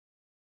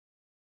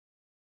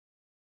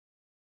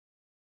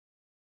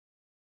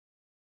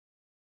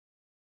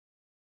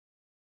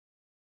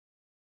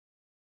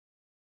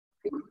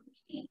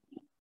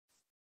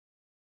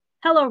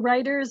Hello,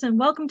 writers, and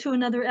welcome to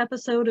another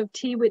episode of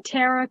Tea with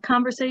Tara,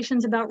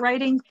 Conversations about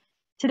Writing.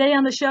 Today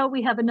on the show,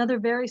 we have another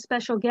very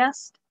special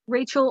guest,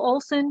 Rachel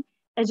Olsen,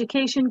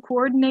 Education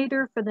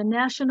Coordinator for the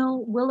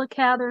National Willa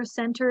Cather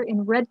Center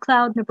in Red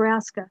Cloud,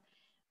 Nebraska.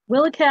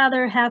 Willa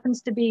Cather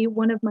happens to be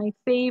one of my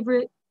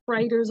favorite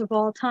writers of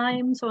all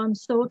time, so I'm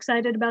so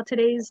excited about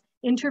today's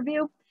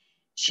interview.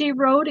 She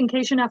wrote, in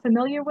case you're not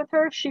familiar with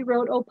her, she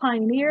wrote O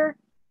Pioneer,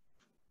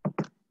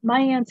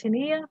 My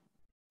Antonia,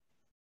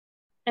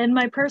 and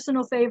my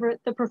personal favorite,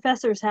 The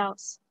Professor's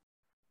House.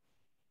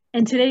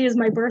 And today is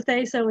my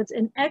birthday, so it's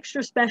an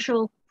extra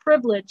special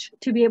privilege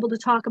to be able to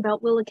talk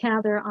about Willa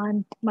Cather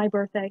on my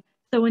birthday.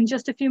 So in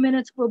just a few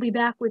minutes, we'll be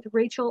back with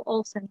Rachel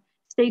Olsen.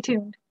 Stay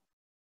tuned.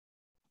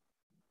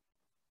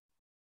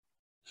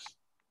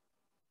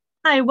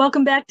 Hi,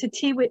 welcome back to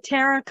Tea with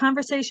Tara,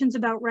 Conversations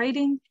about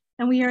Writing.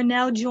 And we are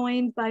now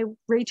joined by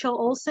Rachel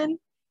Olsen.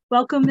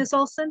 Welcome, Ms.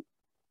 Olsen.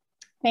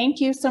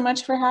 Thank you so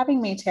much for having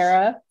me,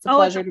 Tara. It's a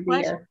pleasure to be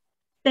here.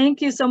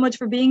 Thank you so much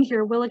for being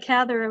here. Willa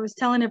Cather, I was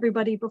telling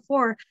everybody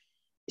before,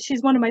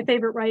 she's one of my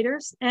favorite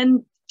writers.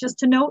 And just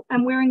to note,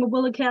 I'm wearing a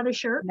Willa Cather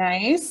shirt.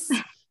 Nice.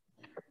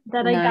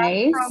 That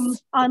I got from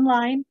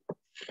online.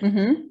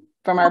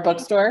 From our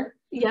bookstore.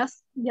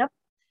 Yes. Yep.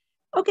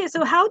 Okay.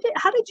 So how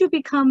did you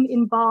become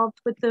involved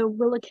with the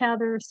Willa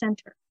Cather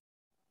Center?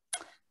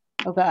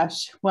 Oh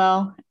gosh.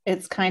 Well,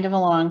 it's kind of a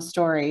long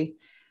story.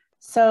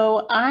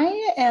 So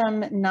I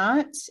am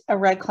not a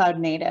Red Cloud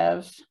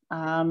native,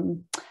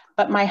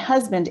 but my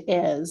husband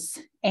is,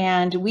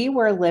 and we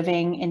were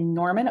living in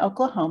Norman,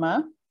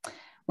 Oklahoma,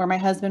 where my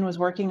husband was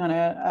working on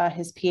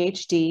his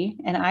PhD,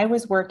 and I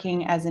was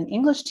working as an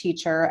English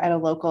teacher at a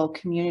local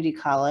community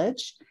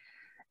college,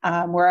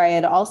 where I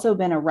had also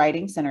been a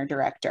writing center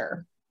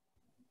director.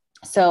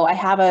 So I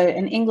have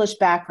an English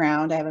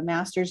background. I have a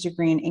master's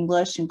degree in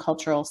English and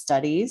cultural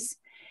studies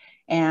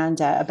and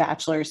a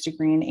bachelor's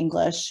degree in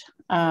English.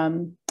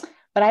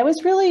 But I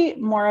was really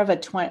more of a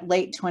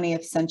late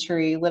 20th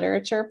century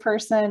literature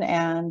person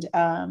and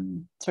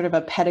sort of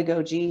a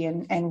pedagogy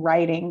and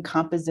writing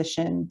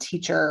composition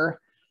teacher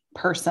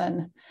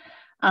person.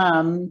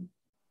 But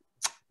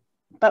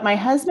my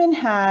husband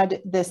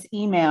had this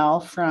email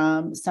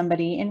from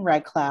somebody in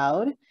Red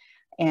Cloud,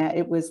 and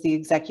it was the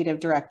executive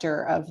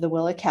director of the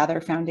Willa Cather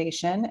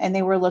Foundation, and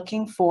they were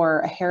looking for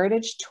a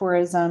heritage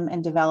tourism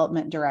and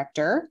development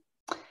director.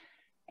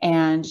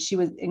 And she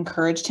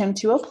encouraged him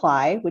to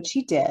apply, which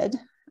he did.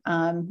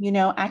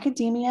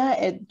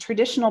 Academia,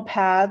 traditional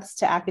paths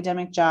to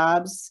academic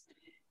jobs,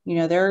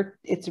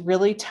 it's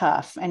really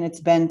tough, and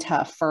it's been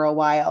tough for a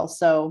while.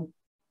 So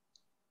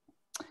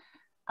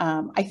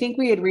I think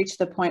we had reached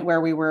the point where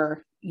we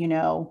were,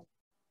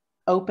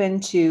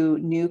 open to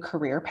new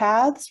career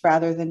paths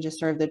rather than just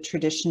sort of the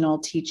traditional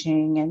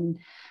teaching and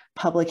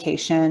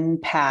publication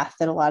path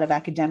that a lot of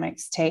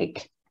academics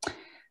take.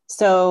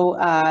 So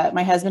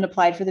my husband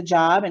applied for the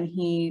job and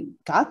he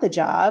got the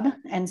job.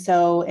 And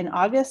so in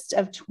August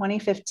of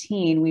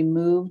 2015, we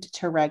moved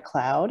to Red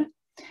Cloud.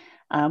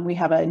 We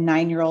have a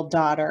 9-year-old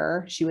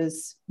daughter. She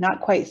was not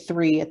quite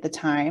 3 at the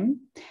time.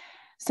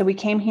 So we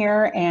came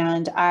here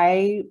and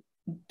I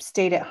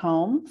stayed at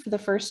home for the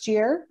first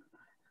year.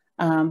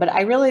 But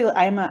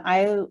I'm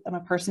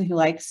a person who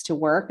likes to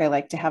work. I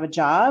like to have a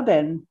job.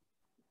 And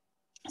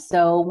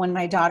so when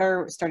my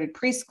daughter started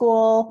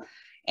preschool,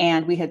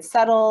 and we had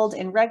settled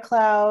in Red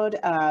Cloud,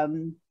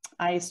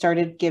 I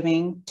started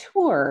giving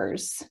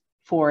tours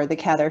for the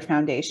Cather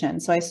Foundation.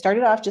 So I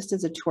started off just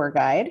as a tour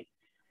guide,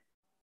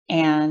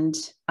 and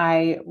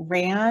I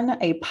ran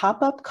a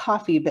pop-up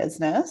coffee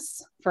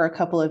business for a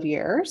couple of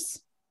years,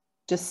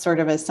 just sort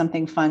of as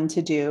something fun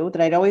to do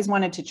that I'd always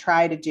wanted to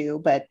try to do,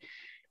 but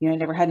I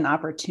never had an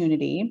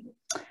opportunity.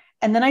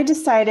 And then I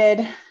decided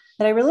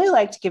that I really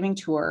liked giving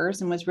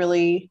tours and was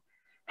really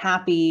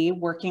happy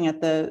working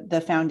at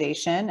the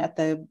foundation at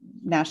the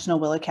National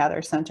Willa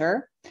Cather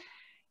Center.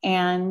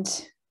 And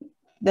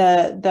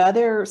the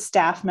other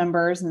staff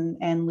members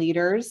and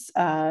leaders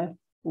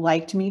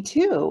liked me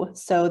too.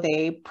 So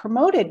they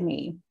promoted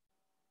me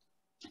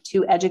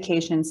to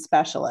education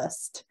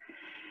specialist.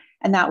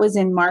 And that was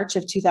in March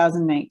of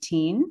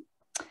 2019.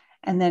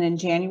 And then in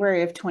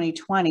January of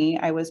 2020,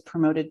 I was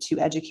promoted to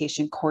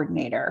education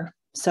coordinator.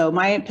 So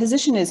my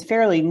position is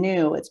fairly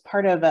new. It's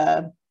part of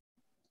a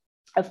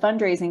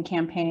fundraising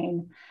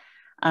campaign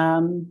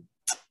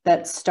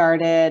that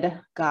started,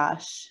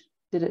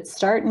 did it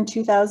start in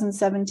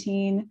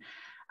 2017?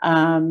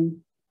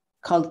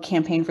 Called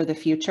Campaign for the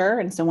Future.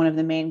 And so one of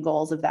the main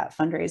goals of that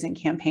fundraising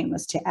campaign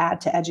was to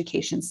add to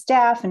education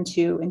staff and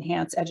to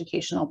enhance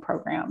educational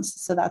programs.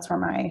 So that's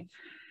where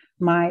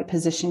my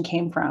position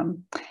came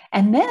from.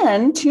 And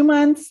then 3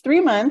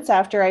 months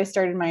after I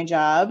started my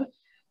job,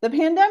 the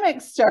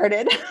pandemic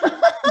started.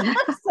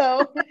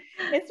 So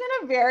it's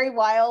been a very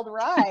wild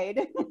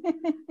ride.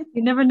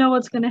 You never know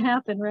what's going to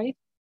happen, right?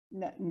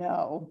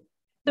 No.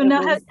 So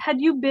now, had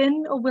you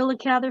been a Willa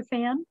Cather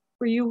fan?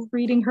 Were you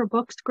reading her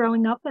books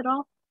growing up at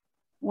all?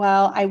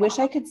 Well, I wish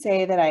I could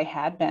say that I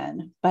had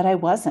been, but I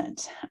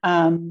wasn't.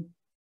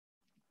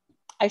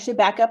 I should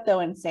back up though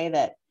and say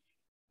that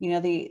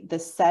the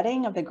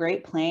setting of the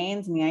Great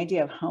Plains and the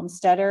idea of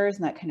homesteaders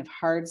and that kind of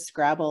hard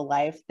scrabble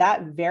life,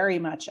 that very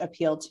much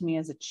appealed to me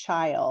as a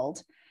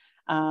child.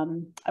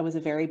 I was a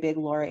very big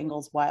Laura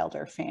Ingalls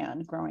Wilder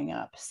fan growing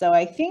up. So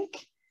I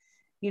think,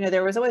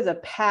 there was always a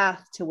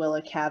path to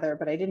Willa Cather,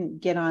 but I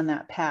didn't get on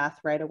that path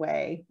right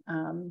away.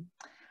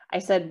 I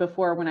said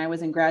before, when I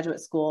was in graduate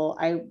school,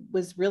 I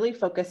was really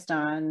focused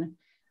on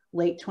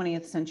late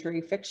 20th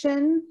century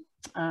fiction,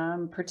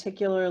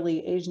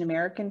 particularly Asian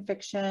American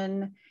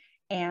fiction,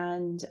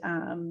 and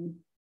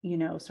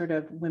sort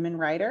of women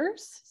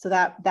writers. So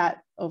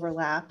that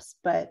overlaps.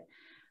 But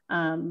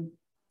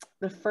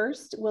the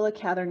first Willa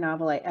Cather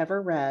novel I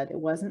ever read, it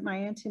wasn't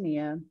My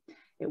Antonia,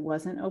 it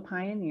wasn't O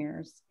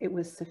Pioneers, it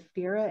was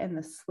Sapphira and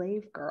the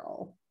Slave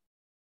Girl,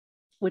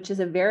 which is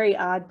a very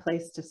odd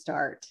place to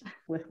start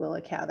with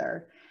Willa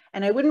Cather,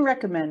 and I wouldn't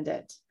recommend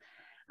it.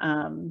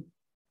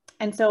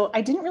 And so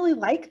I didn't really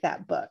like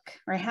that book,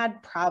 or I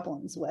had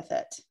problems with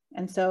it.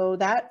 And so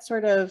that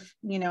sort of,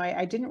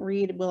 I didn't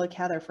read Willa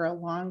Cather for a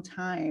long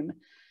time.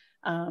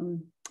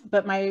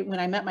 But when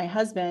I met my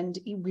husband,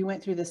 we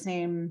went through the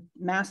same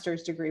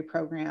master's degree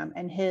program,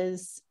 and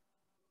his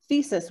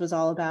thesis was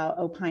all about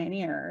O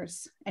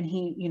Pioneers, and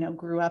he,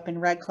 grew up in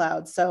Red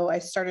Cloud. So I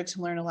started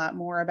to learn a lot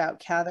more about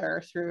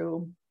Cather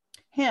through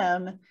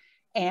him.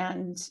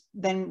 And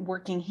then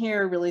working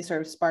here really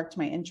sort of sparked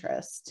my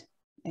interest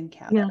in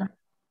Cather.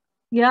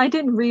 Yeah, I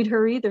didn't read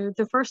her either.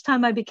 The first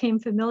time I became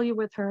familiar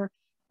with her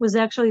was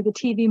actually the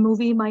TV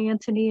movie My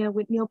Antonia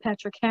with Neil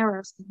Patrick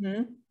Harris,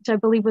 which I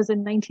believe was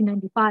in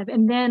 1995.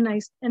 And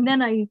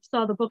then I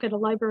saw the book at a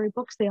library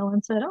book sale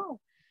and said, "Oh,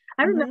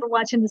 I remember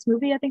watching this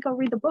movie. I think I'll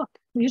read the book."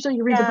 Usually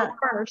you read the book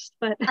first,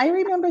 but I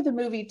remember the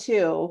movie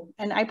too,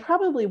 and I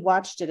probably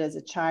watched it as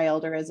a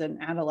child or as an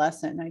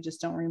adolescent. I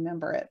just don't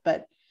remember it,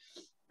 but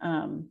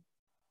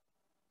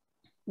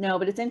no,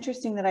 but it's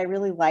interesting that I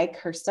really like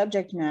her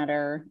subject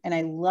matter, and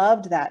I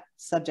loved that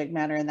subject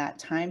matter in that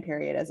time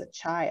period as a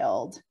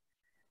child.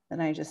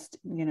 And I just,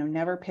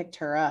 never picked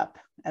her up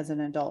as an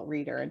adult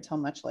reader until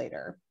much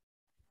later.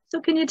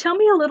 So can you tell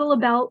me a little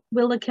about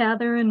Willa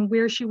Cather and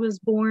where she was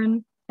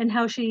born and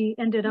how she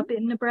ended up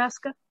in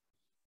Nebraska?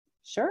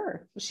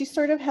 Sure. She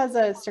sort of has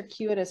a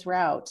circuitous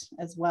route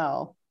as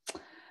well.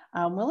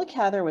 Willa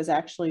Cather was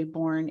actually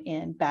born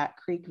in Bat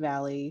Creek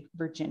Valley,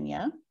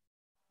 Virginia,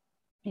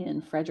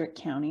 in Frederick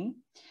County.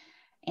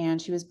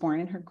 And she was born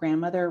in her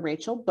grandmother,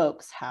 Rachel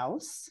Boak's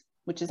house,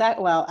 which is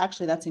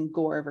actually that's in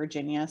Gore,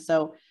 Virginia.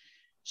 So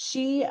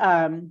she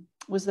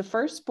was the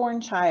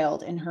firstborn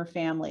child in her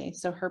family.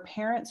 So her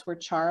parents were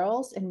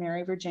Charles and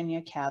Mary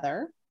Virginia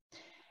Cather,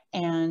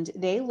 and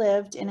they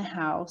lived in a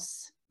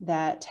house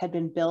that had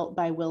been built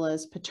by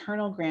Willa's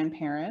paternal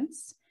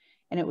grandparents,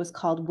 and it was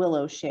called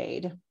Willow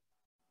Shade.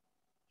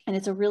 And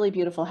it's a really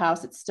beautiful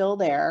house. It's still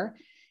there.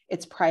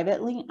 It's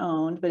privately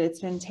owned, but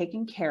it's been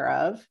taken care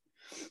of.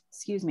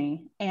 Excuse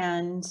me.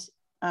 And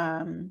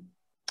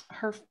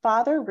her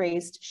father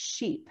raised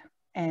sheep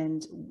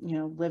and,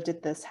 lived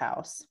at this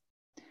house.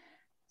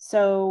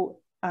 So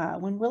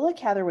when Willa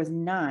Cather was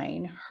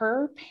 9,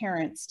 her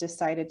parents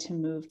decided to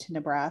move to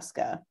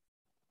Nebraska.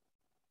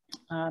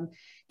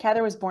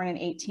 Cather was born in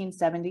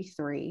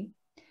 1873.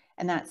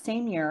 And that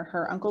same year,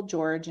 her Uncle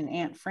George and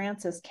Aunt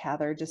Frances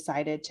Cather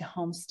decided to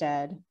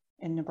homestead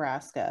in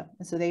Nebraska.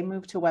 And so they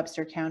moved to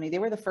Webster County. They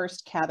were the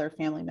first Cather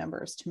family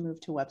members to move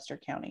to Webster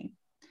County.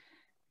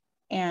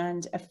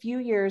 And a few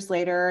years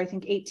later, I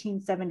think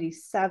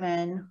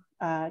 1877,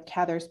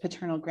 Cather's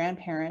paternal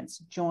grandparents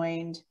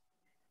joined.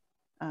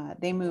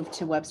 They moved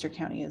to Webster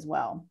County as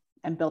well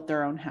and built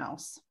their own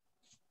house.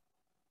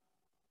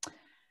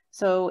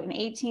 So in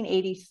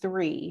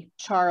 1883,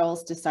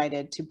 Charles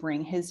decided to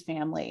bring his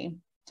family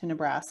to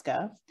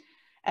Nebraska.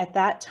 At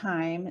that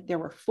time, there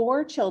were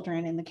 4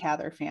 children in the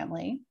Cather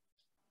family,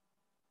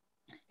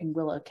 in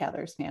Willa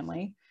Cather's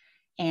family,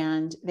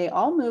 and they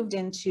all moved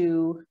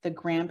into the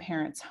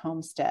grandparents'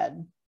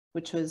 homestead,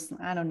 which was,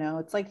 I don't know,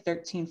 it's like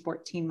 13,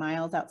 14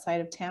 miles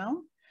outside of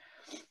town.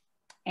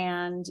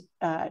 And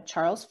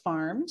Charles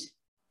farmed,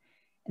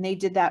 and they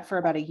did that for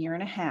about 1.5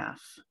 years.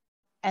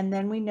 And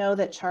then we know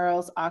that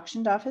Charles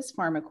auctioned off his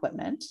farm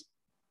equipment,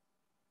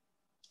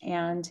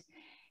 and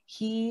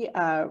he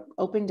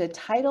opened a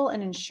title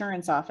and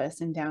insurance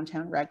office in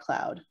downtown Red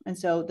Cloud. And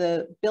so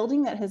the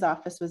building that his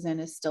office was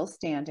in is still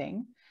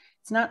standing.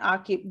 It's not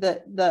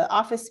occupied. The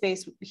office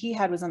space he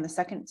had was on the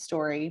 2nd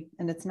story,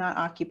 and it's not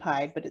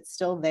occupied, but it's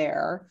still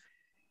there.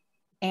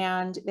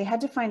 And they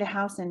had to find a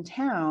house in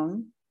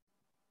town,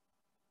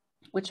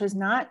 which was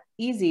not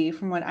easy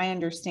from what I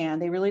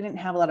understand. They really didn't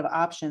have a lot of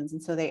options.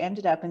 And so they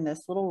ended up in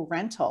this little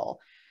rental,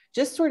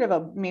 just sort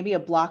of maybe a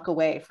block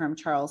away from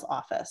Charles'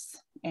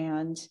 office.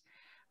 And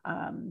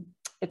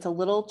it's a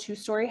little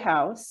 2-story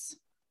house.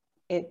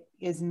 It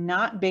is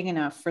not big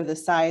enough for the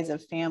size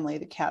of family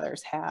the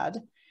Cathers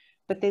had,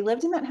 but they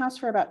lived in that house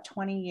for about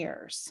 20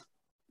 years.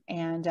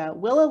 And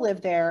Willa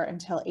lived there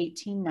until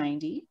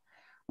 1890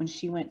 when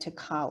she went to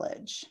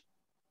college.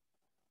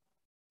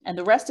 And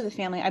the rest of the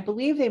family, I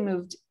believe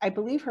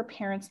her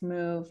parents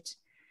moved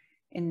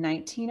in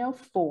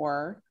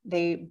 1904.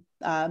 They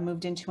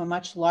moved into a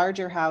much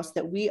larger house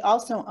that we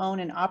also own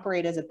and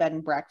operate as a bed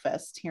and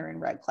breakfast here in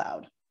Red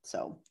Cloud.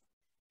 So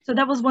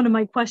that was one of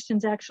my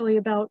questions actually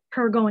about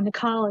her going to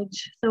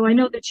college. So I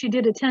know that she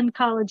did attend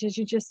college, as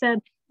you just said.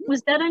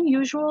 Was that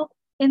unusual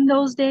in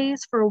those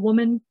days for a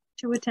woman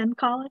to attend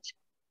college?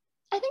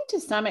 I think to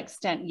some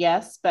extent,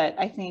 yes, but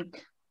I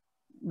think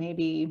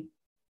maybe,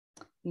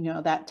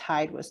 that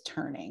tide was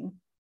turning.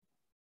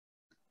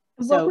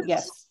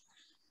 Yes.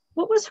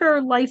 What was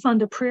her life on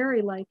the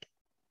prairie like?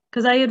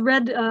 Because I had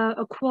read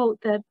a quote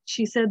that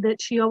she said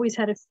that she always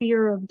had a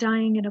fear of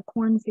dying in a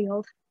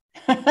cornfield.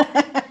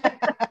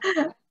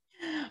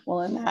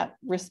 Well, in that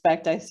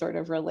respect, I sort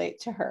of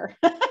relate to her.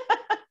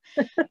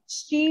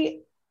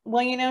 She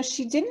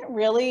didn't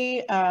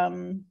really, how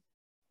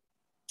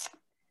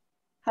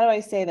do I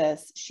say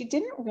this? She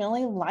didn't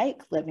really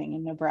like living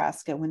in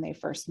Nebraska when they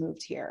first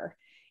moved here.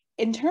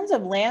 In terms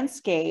of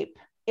landscape,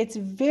 it's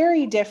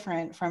very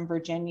different from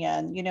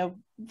Virginia.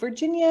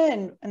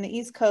 Virginia and the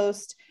East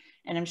Coast,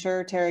 and I'm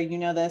sure, Tara, you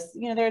know this,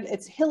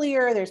 it's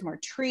hillier, there's more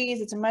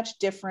trees. It's a much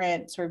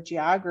different sort of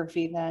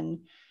geography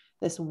than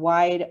this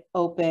wide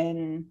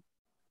open,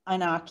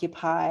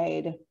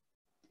 unoccupied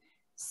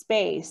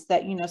space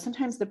that,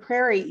 sometimes the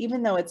prairie,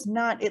 even though it's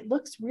not, it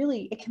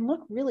can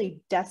look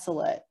really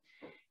desolate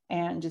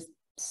and just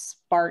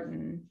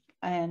Spartan.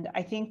 And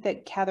I think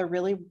that Cather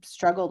really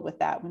struggled with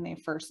that when they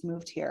first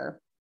moved here.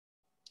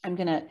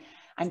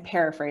 I'm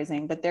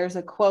paraphrasing, but there's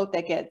a quote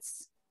that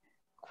gets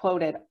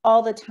quoted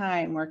all the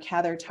time where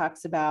Cather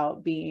talks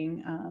about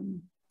being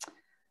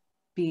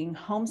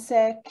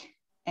homesick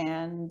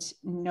and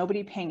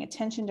nobody paying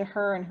attention to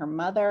her and her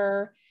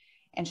mother.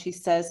 And she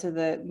says to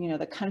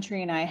the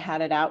country and I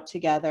had it out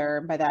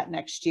together. By that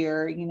next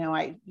year,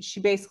 she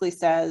basically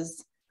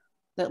says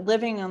that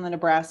living on the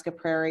Nebraska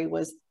prairie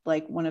was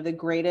like one of the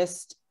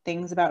greatest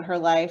things about her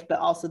life, but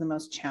also the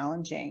most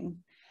challenging.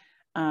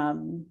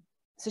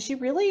 So she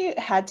really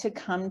had to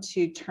come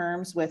to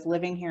terms with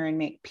living here and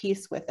make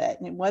peace with it.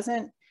 And it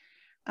wasn't,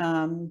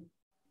 I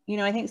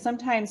think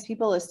sometimes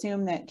people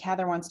assume that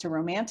Cather wants to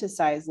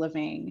romanticize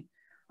living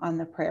on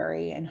the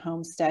prairie and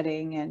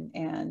homesteading.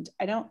 And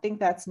I don't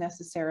think that's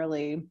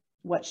necessarily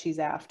what she's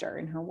after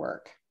in her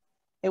work.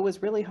 It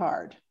was really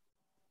hard.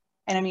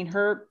 And I mean,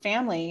 her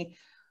family,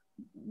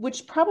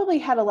 which probably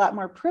had a lot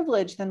more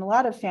privilege than a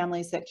lot of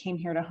families that came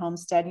here to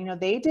homestead,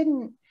 they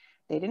didn't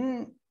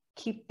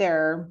keep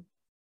their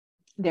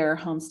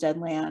homestead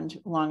land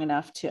long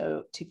enough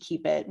to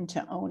keep it and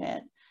to own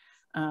it.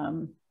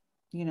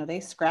 They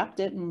scrapped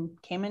it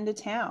and came into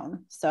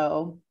town.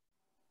 So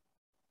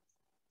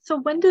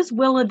when does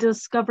Willa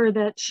discover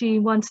that she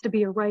wants to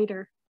be a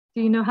writer?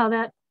 Do you know how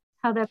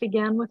that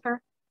began with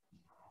her?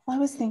 Well, I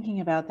was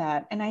thinking about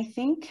that. And I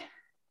think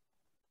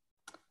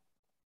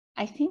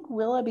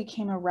Willa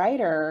became a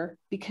writer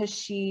because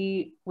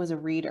she was a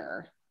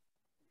reader.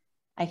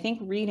 I think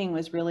reading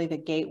was really the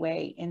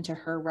gateway into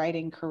her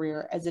writing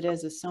career, as it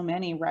is with so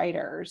many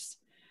writers.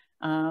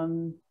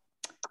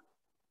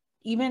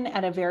 Even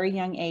at a very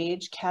young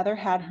age, Cather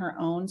had her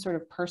own sort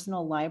of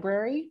personal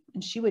library,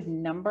 and she would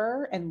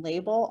number and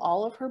label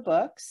all of her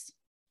books.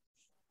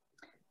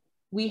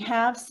 We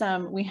have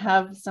some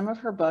of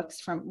her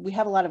books we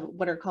have a lot of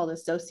what are called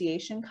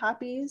association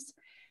copies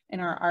in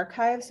our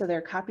archive. So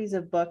they're copies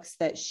of books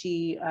that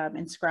she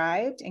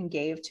inscribed and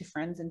gave to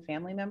friends and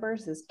family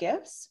members as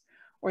gifts,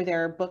 or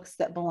there are books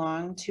that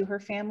belong to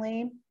her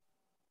family.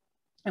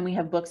 And we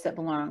have books that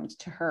belonged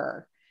to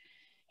her.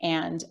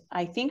 And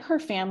I think her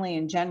family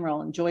in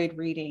general enjoyed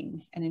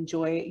reading and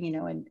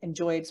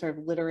enjoyed sort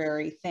of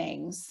literary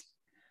things.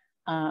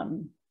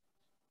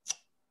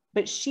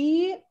 But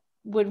she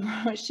would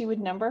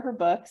number her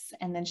books,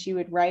 and then she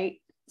would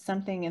write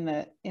something in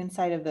the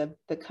inside of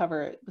the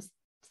cover. It was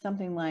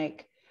something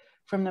like,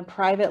 "From the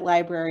private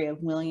library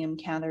of William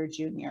Cather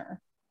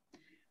Jr."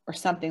 or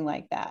something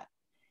like that.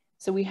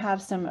 So we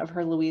have some of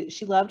her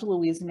she loved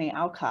Louisa May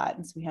Alcott.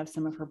 And so we have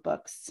some of her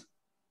books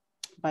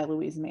by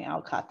Louisa May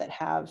Alcott that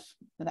have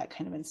that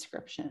kind of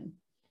inscription.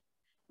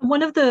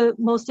 One of the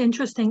most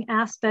interesting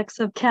aspects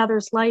of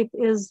Cather's life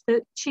is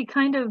that she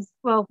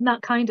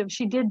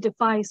she did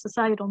defy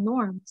societal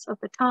norms of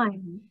the time.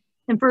 Mm-hmm.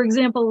 And for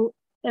example,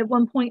 at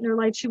one point in her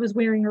life, she was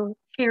wearing her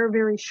hair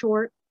very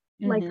short,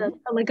 mm-hmm.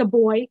 like a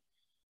boy.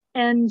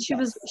 And she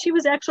was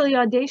actually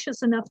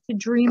audacious enough to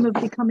dream of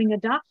becoming a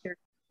doctor,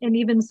 and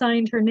even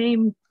signed her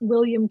name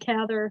William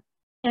Cather,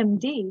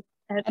 MD.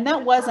 And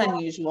that was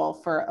unusual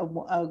for a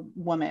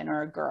woman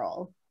or a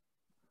girl.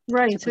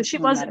 Right. So she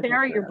was a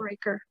barrier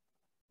breaker.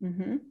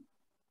 Mm-hmm.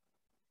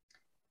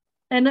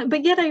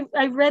 But yet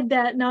I read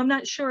that, now I'm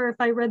not sure if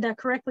I read that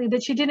correctly,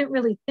 that she didn't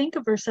really think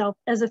of herself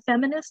as a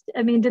feminist.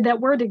 I mean, did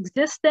that word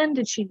exist then?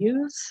 Did she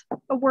use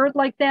a word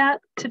like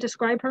that to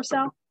describe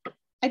herself?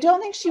 I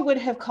don't think she would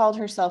have called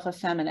herself a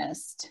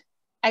feminist.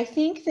 I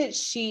think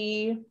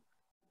she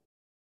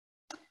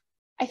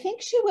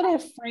would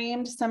have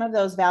framed some of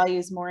those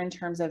values more in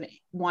terms of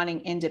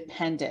wanting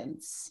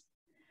independence.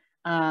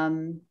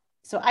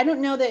 So So I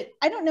don't know,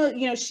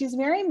 you know, she's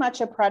very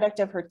much a product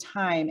of her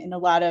time in a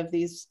lot of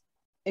these,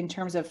 in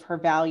terms of her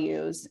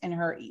values and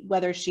her,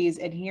 whether she's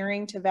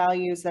adhering to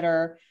values that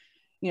are,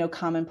 you know,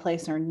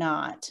 commonplace or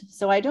not.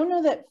 So I don't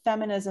know that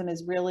feminism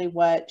is really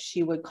what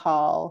she would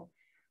call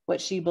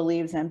what she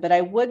believes in, but I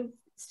would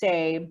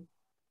say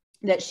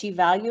that she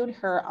valued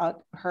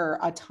her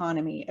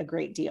autonomy a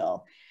great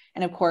deal.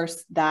 And of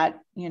course that,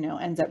 you know,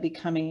 ends up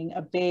becoming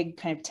a big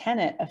kind of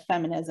tenet of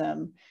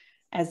feminism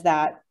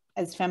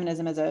as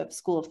feminism as a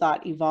school of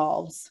thought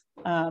evolves.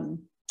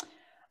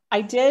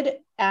 I did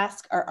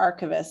ask our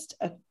archivist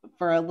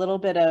for a little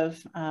bit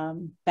of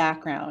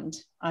background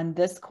on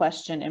this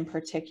question in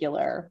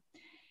particular.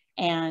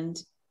 And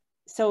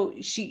so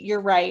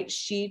you're right,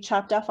 she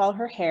chopped off all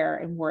her hair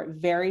and wore it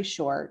very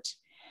short.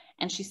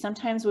 And she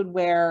sometimes would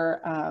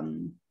wear,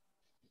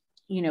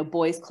 you know,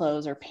 boys'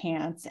 clothes or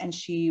pants, and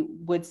she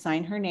would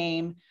sign her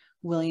name,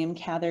 William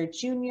Cather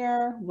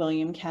Jr.,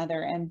 William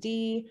Cather,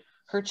 MD.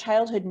 Her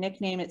childhood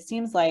nickname, it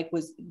seems like,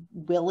 was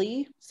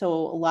Willie. So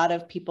a lot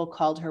of people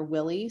called her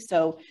Willie.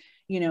 So,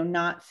 you know,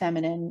 not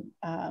feminine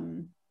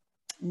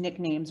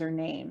nicknames or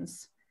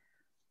names.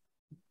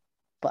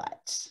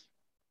 But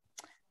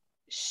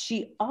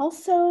she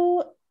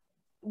also,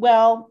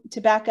 well,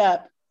 to back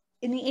up,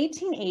 in the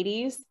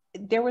 1880s,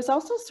 there was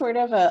also sort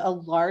of a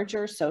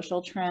larger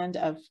social trend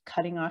of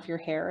cutting off your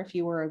hair if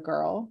you were a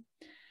girl.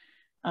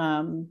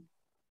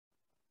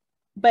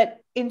 But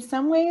in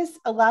some ways,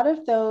 a lot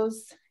of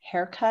those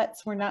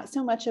haircuts were not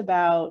so much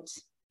about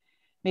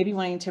maybe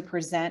wanting to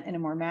present in a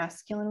more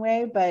masculine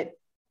way, but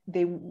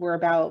they were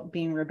about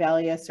being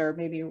rebellious or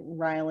maybe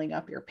riling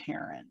up your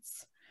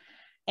parents.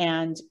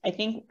 And I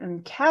think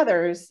in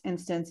Cather's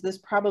instance, this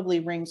probably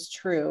rings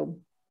true.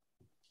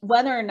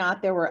 Whether or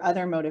not there were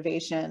other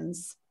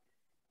motivations,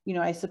 you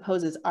know, I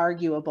suppose is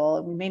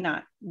arguable. We may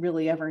not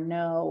really ever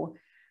know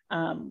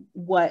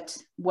what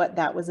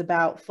that was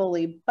about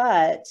fully,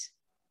 but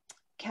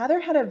Cather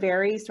had a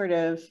very sort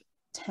of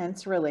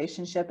tense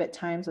relationship at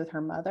times with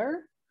her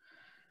mother,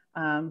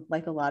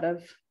 like a lot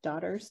of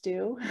daughters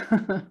do.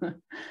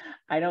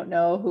 I don't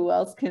know who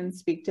else can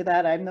speak to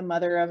that. I'm the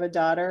mother of a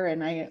daughter,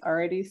 and I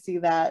already see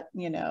that,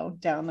 you know,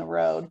 down the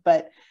road.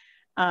 But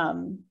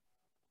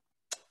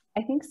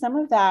I think some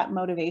of that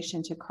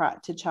motivation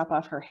to chop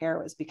off her hair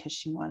was because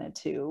she wanted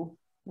to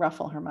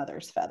ruffle her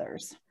mother's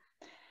feathers.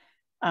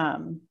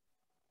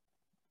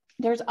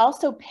 There's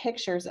also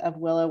pictures of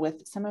Willa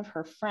with some of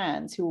her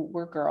friends who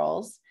were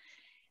girls,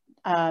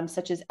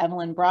 such as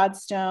Evelyn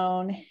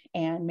Broadstone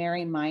and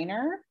Mary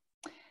Minor.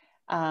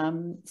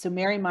 So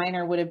Mary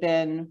Minor would have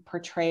been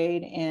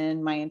portrayed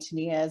in My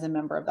Antonia as a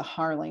member of the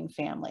Harling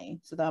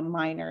family. So the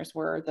Minors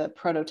were the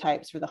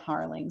prototypes for the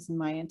Harlings in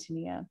My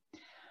Antonia.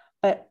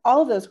 But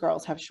all of those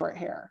girls have short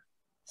hair.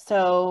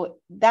 So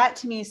that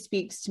to me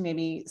speaks to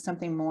maybe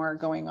something more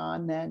going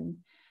on than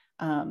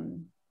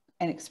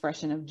an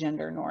expression of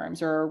gender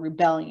norms or a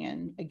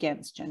rebellion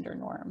against gender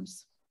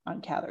norms on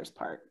Cather's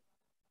part.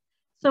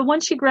 So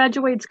once she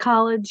graduates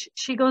college,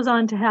 she goes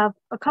on to have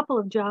a couple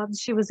of jobs.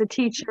 She was a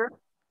teacher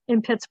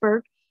in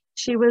Pittsburgh.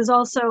 She was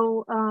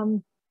also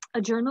a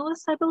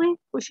journalist, I believe.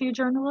 Was she a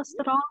journalist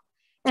at all?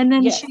 And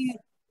then yes.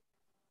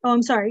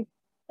 I'm sorry.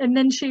 And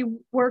then she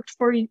worked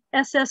for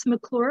S.S.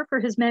 McClure for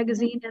his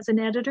magazine as an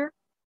editor.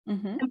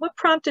 And what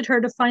prompted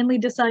her to finally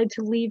decide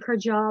to leave her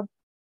job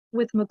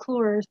with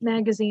McClure's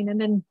magazine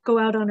and then go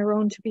out on her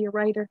own to be a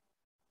writer?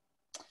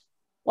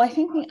 Well, I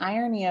think the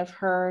irony of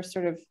her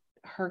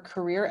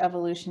career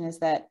evolution is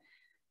that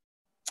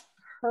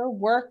her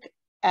work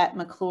at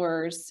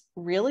McClure's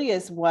really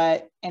is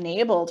what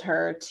enabled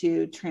her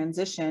to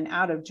transition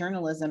out of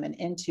journalism and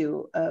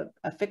into a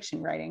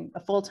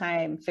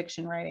full-time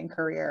fiction writing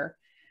career.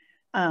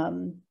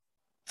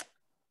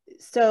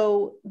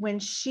 So when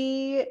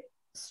she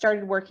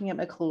started working at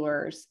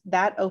McClure's,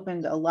 that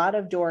opened a lot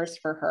of doors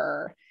for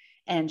her,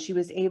 and she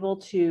was able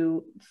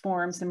to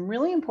form some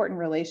really important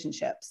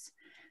relationships.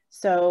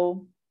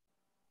 So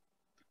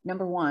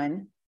number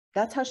one,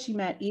 that's how she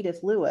met Edith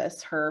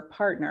Lewis, her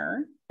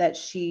partner that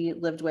she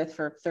lived with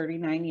for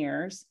 39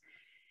 years.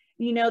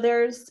 You know,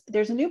 there's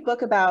a new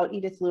book about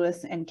Edith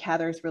Lewis and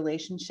Cather's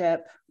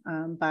relationship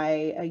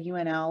by a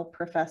UNL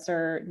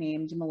professor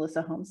named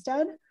Melissa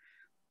Homestead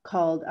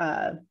called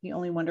The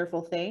Only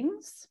Wonderful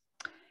Things.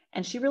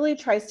 And she really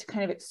tries to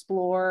kind of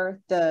explore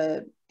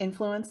the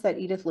influence that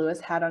Edith Lewis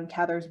had on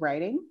Cather's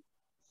writing,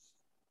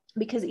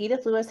 because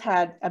Edith Lewis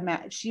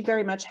she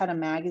very much had a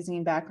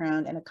magazine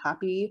background and a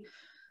copy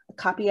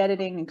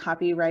editing and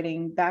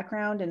copywriting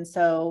background. And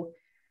so,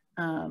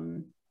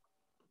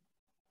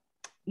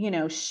 you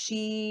know,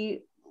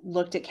 she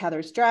looked at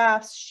Cather's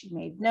drafts, she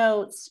made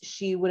notes,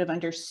 she would have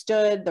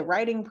understood the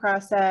writing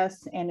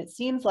process. And it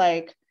seems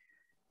like,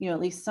 you know,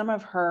 at least some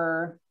of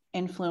her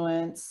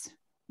influence,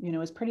 you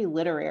know, is pretty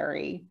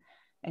literary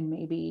and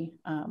maybe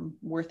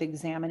worth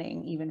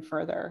examining even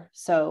further.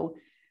 So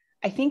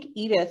I think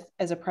Edith,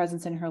 as a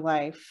presence in her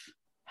life,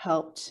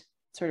 helped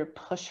sort of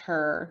push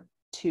her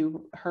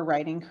to her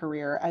writing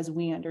career as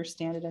we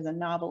understand it as a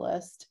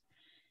novelist.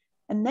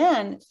 And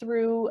then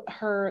through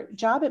her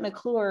job at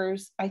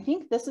McClure's, I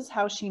think this is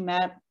how she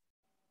met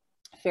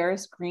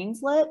Ferris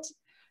Greenslet,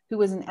 who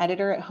was an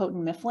editor at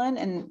Houghton Mifflin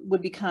and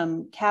would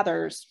become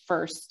Cather's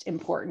first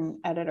important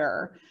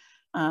editor.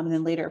 And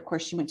then later, of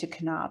course, she went to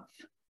Knopf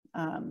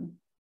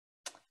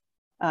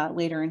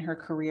later in her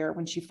career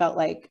when she felt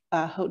like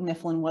Houghton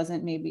Mifflin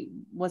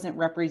wasn't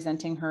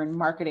representing her and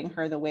marketing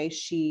her the way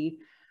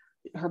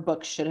her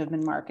books should have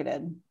been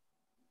marketed.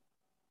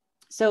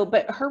 So,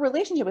 but her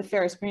relationship with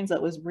Ferris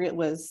Greenslet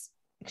was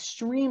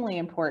extremely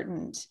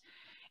important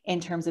in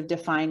terms of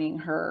defining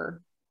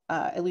her,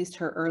 at least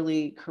her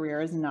early career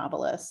as a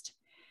novelist.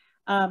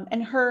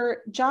 And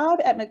her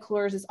job at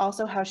McClure's is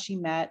also how she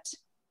met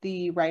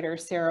the writer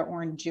Sarah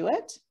Orne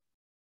Jewett,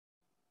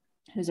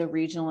 who's a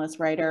regionalist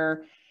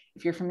writer.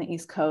 If you're from the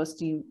East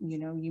Coast, you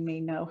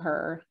may know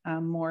her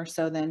more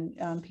so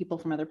than people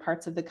from other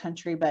parts of the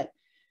country, but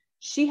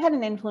she had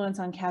an influence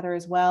on Cather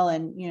as well.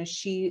 And,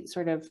 she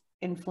sort of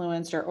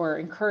influenced or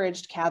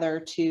encouraged Cather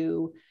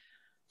to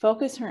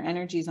focus her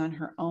energies on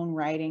her own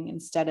writing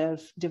instead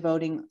of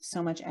devoting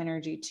so much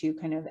energy to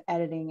kind of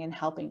editing and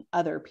helping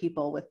other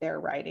people with their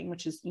writing,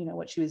 which is,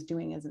 what she was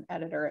doing as an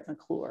editor at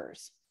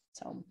McClure's.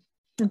 So,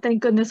 and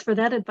thank goodness for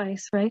that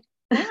advice, right?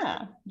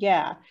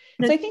 Yeah.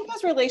 So I think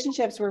those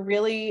relationships were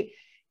really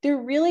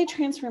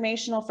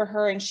transformational for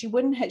her, and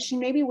she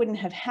maybe wouldn't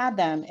have had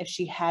them if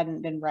she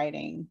hadn't been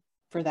writing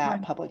for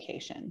that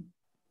publication.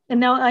 And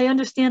now I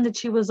understand that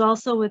she was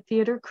also a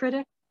theater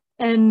critic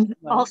and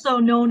also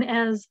known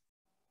as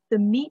the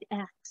meat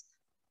axe.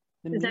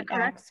 Is that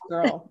correct? Axe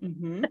girl.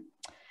 Mm-hmm.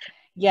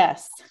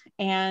 Yes.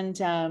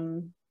 And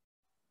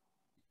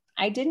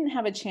I didn't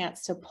have a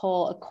chance to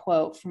pull a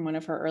quote from one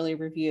of her early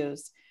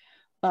reviews,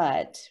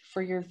 but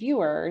for your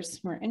viewers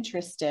who are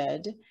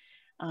interested,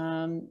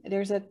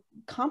 there's a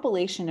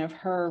compilation of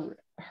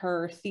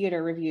her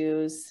theater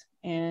reviews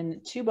in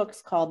 2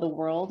 books called The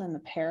World and the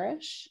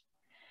Parish,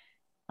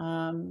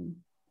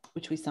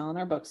 which we sell in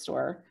our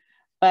bookstore.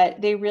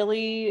 But they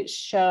really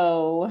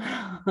show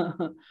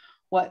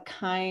what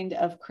kind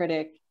of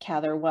critic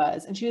Cather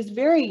was. And she was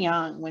very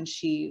young when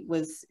she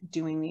was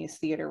doing these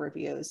theater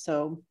reviews.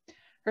 So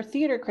her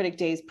theater critic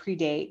days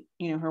predate,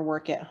 her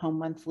work at Home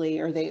Monthly,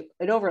 or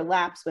it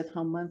overlaps with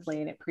Home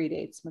Monthly and it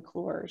predates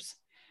McClure's.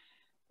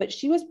 But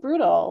she was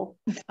brutal.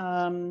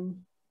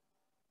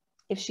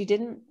 If she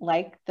didn't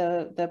like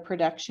the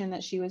production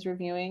that she was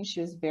reviewing,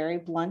 she was very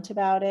blunt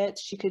about it.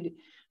 She could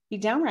be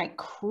downright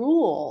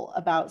cruel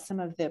about some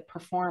of the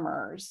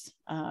performers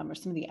or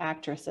some of the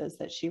actresses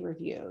that she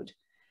reviewed.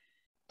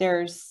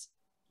 There's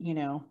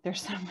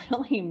some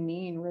really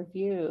mean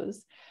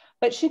reviews,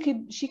 but she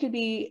could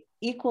be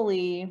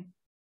equally,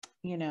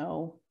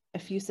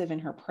 effusive in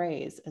her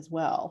praise as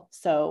well.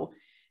 So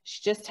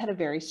she just had a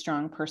very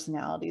strong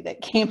personality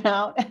that came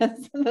out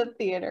as the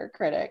theater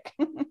critic.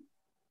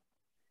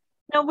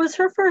 Now, was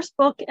her first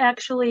book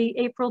actually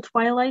April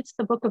Twilight's,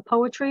 the book of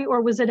poetry,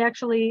 or was it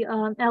actually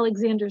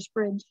Alexander's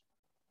Bridge?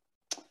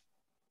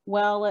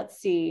 Well,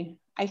 let's see.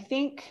 I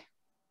think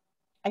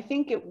her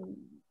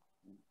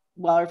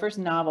first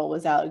novel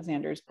was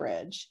Alexander's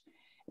Bridge.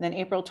 And then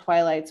April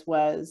Twilight's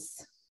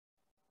was,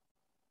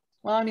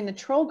 the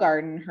Troll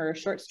Garden, her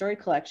short story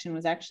collection,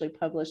 was actually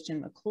published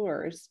in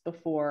McClure's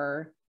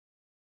before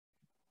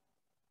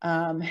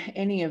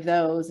any of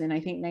those in, I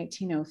think,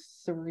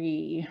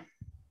 1903.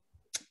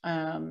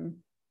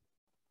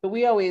 But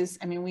we always,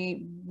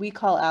 we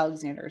call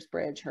Alexander's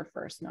Bridge her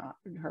first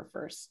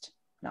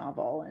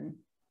novel, and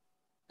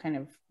kind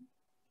of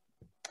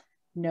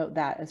note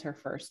that as her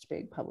first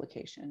big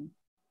publication.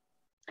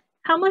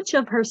 How much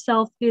of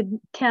herself did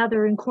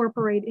Cather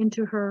incorporate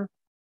into her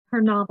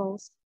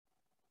novels?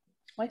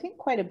 Well, I think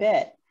quite a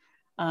bit.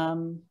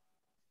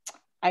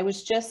 I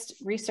was just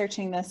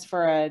researching this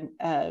for an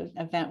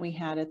event we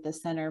had at the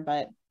center,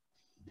 but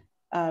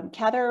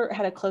Cather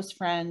had a close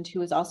friend who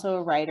was also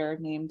a writer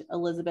named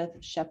Elizabeth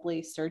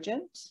Shepley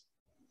Sargent.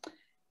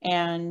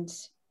 And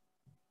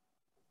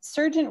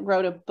Sargent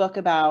wrote a book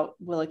about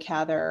Willa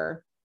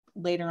Cather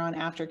later on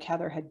after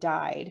Cather had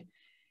died.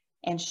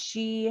 And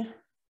she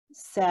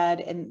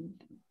said,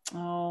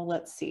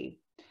 let's see,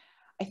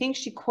 I think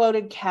she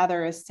quoted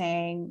Cather as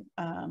saying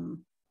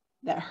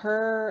that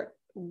her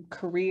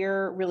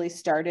career really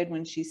started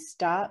when she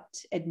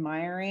stopped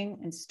admiring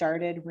and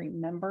started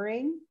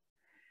remembering,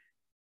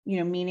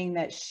 meaning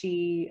that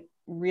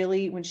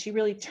when she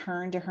really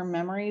turned to her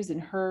memories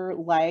and her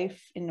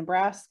life in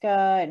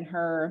Nebraska and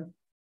her,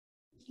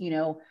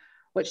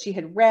 what she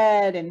had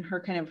read and her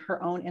kind of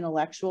her own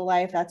intellectual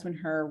life, that's when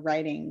her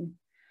writing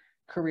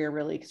career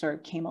really sort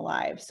of came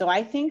alive. So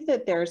I think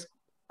that there's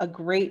a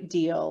great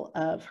deal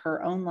of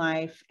her own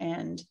life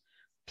and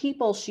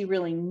people she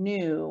really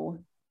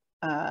knew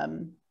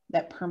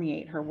that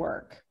permeate her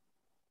work.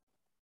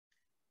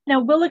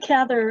 Now, Willa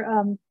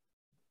Cather,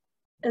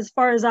 as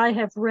far as I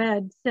have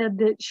read, said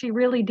that she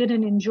really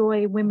didn't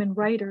enjoy women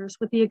writers,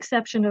 with the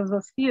exception of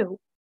a few.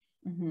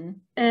 Mm-hmm.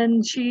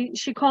 And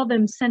she called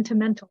them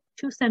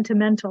too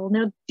sentimental.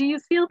 Now, do you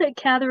feel that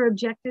Cather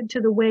objected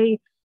to the way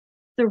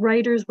the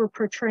writers were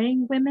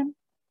portraying women?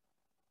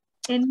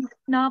 in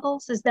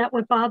novels? Is that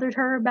what bothered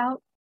her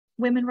about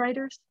women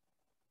writers?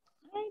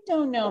 I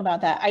don't know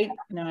about that. I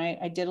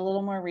did a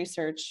little more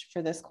research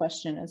for this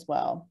question as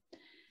well.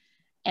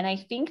 And I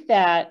think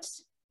that,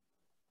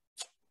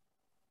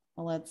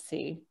 well, let's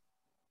see.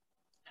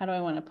 How do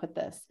I want to put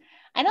this?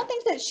 I don't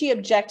think that she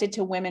objected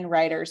to women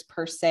writers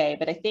per se,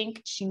 but I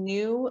think she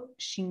knew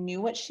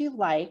what she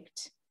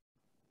liked,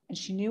 and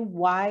she knew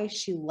why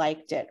she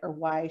liked it or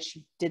why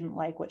she didn't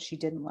like what she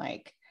didn't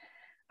like.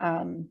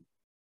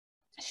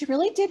 She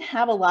really did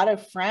have a lot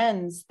of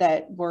friends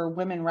that were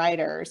women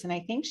writers, and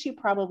I think she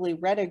probably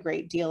read a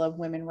great deal of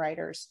women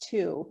writers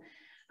too.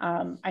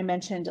 I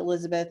mentioned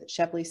Elizabeth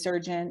Shepley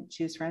Sargent.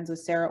 She was friends with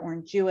Sarah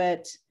Orne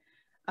Jewett.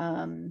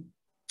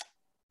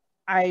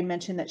 I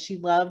mentioned that she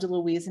loved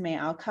Louisa May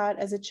Alcott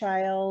as a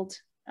child.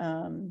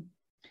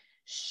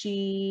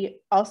 She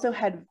also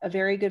had a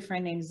very good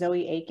friend named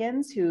Zoe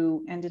Akins,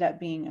 who ended up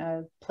being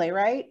a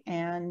playwright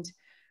and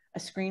a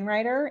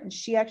screenwriter. And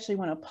she actually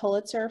won a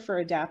Pulitzer for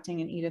adapting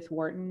an Edith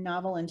Wharton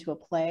novel into a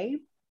play.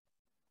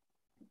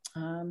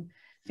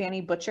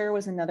 Fanny Butcher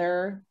was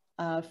another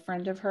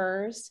friend of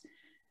hers.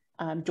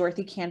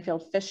 Dorothy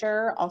Canfield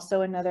Fisher,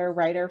 also another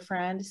writer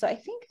friend. So I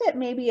think that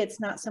maybe it's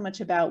not so much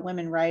about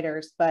women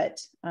writers, but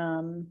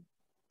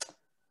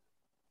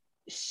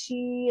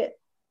she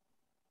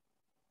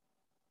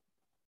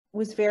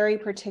was very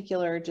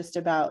particular just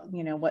about,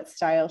 what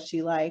style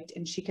she liked,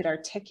 and she could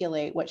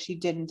articulate what she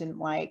did and didn't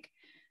like,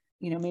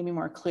 maybe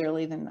more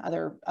clearly than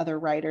other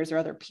writers or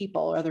other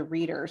people or other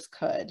readers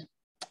could.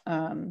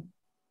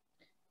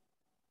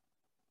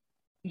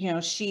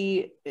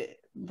 She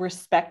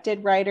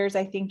respected writers,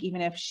 I think,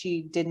 even if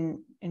she didn't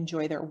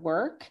enjoy their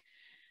work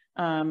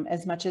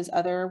as much as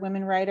other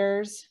women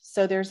writers.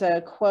 So there's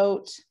a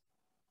quote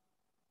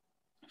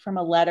from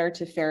a letter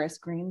to Ferris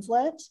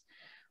Greenslet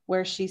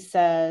where she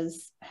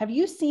says, "Have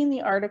you seen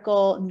the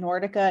article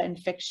Nordica in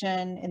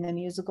Fiction in the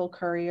Musical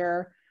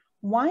Courier?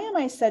 Why am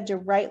I said to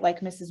write like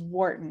Mrs.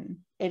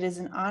 Wharton? It is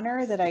an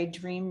honor that I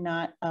dream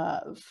not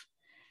of."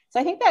 So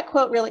I think that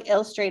quote really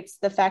illustrates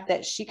the fact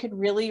that she could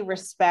really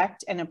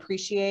respect and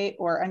appreciate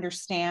or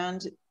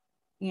understand,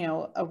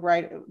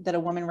 that a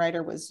woman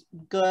writer was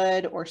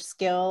good or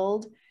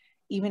skilled,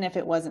 even if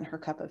it wasn't her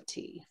cup of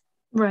tea.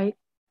 Right.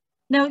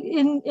 Now,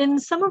 in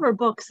some of her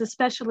books,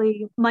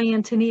 especially My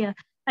Antonia,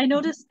 I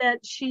noticed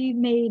that she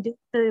made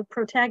the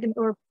protagonist,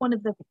 or one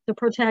of the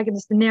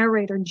protagonists, the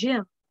narrator,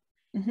 Jim.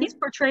 He's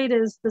portrayed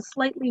as the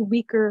slightly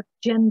weaker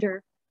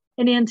gender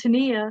in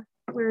Antonia,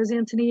 whereas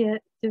Antonia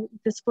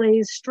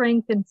displays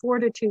strength and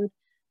fortitude.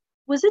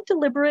 Was it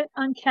deliberate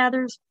on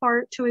Cather's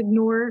part to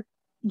ignore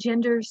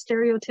gender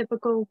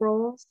stereotypical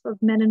roles of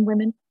men and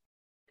women?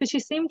 Because she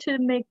seemed to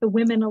make the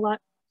women a lot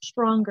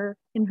stronger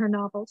in her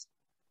novels.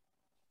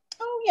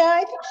 Oh yeah,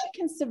 I think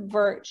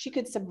she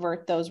could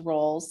subvert those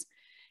roles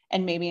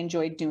and maybe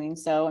enjoyed doing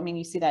so. I mean,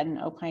 you see that in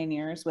O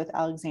Pioneers with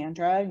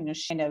Alexandra,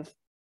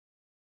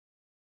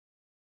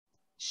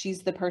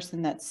 she's the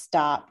person that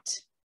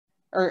stopped,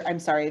 or I'm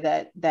sorry,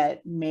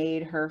 that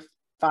made her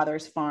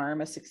father's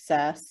farm a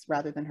success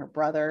rather than her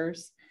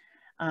brother's.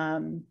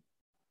 And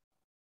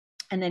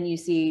then you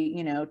see,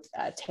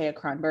 Taya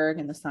Kronberg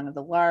in The Song of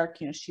the Lark,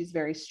 she's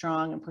very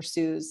strong and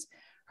pursues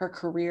her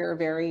career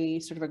very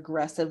sort of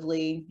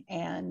aggressively.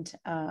 And,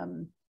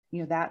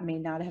 that may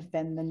not have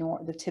been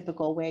the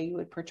typical way you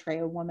would portray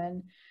a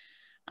woman.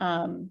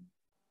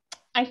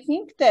 I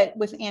think that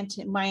with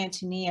My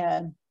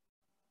Antonia,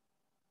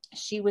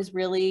 she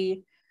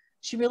really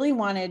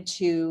wanted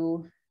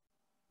to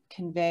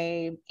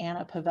convey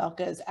Anna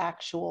Pavelka's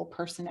actual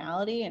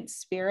personality and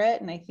spirit.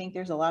 And I think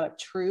there's a lot of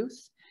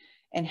truth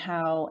in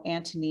how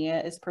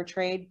Antonia is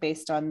portrayed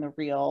based on the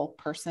real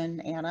person,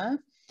 Anna.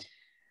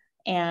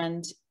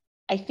 And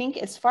I think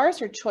as far as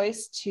her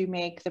choice to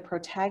make the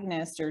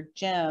protagonist, or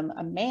Jim,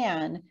 a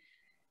man,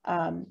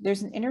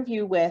 there's an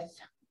interview with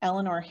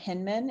Eleanor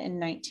Hinman in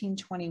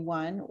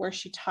 1921 where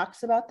she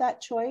talks about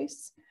that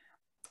choice.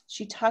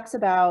 She talks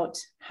about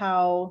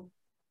how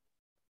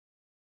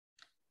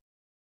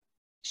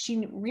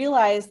she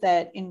realized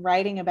that in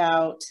writing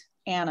about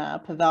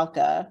Anna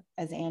Pavelka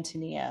as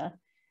Antonia,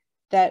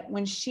 that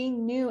when she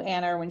knew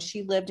Anna, when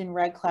she lived in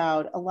Red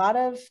Cloud, a lot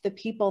of the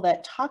people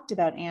that talked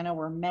about Anna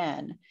were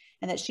men,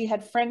 and that she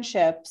had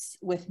friendships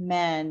with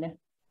men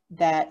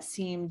that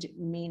seemed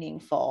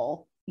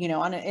meaningful, in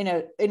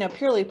a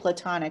purely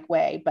platonic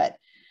way. But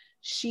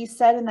she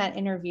said in that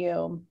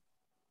interview,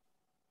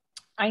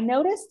 "I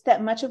noticed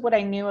that much of what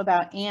I knew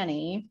about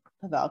Annie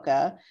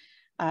Pavelka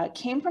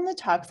came from the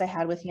talks I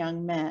had with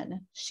young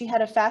men. She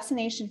had a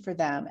fascination for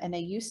them, and they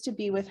used to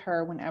be with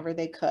her whenever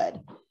they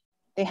could.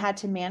 They had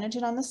to manage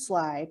it on the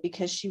sly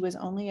because she was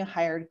only a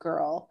hired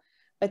girl,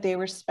 but they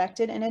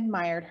respected and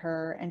admired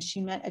her, and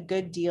she meant a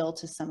good deal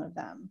to some of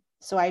them.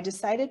 So I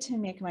decided to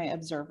make my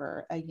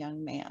observer a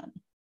young man."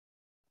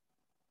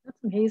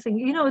 That's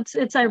amazing.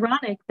 It's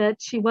ironic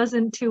that she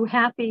wasn't too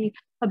happy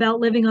about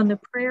living on the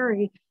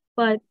prairie,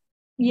 but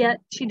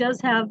yet she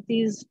does have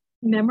these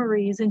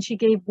memories, and she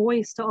gave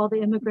voice to all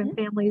the immigrant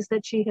families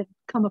that she had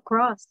come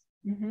across.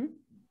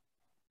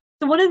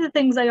 So one of the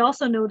things I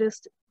also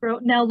noticed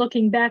now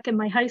looking back in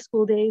my high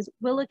school days,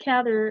 Willa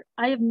Cather,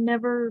 I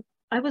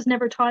was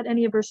never taught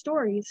any of her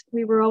stories.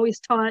 We were always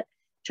taught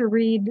to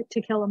read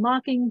To Kill a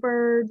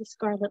Mockingbird,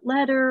 Scarlet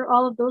Letter,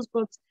 all of those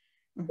books.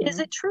 Is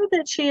it true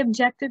that she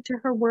objected to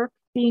her work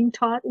being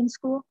taught in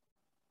school?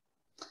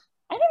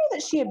 I don't know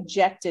that she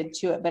objected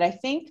to it, but I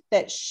think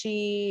that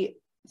she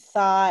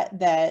thought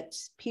that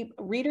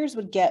readers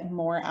would get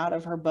more out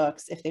of her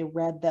books if they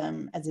read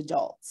them as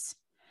adults.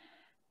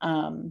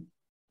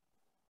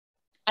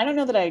 I don't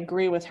know that I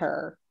agree with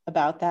her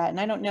about that. And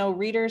I don't know,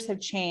 readers have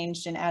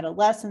changed and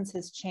adolescence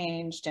has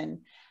changed. And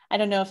I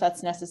don't know if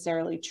that's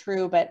necessarily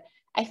true, but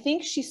I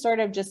think she sort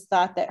of just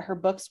thought that her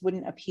books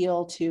wouldn't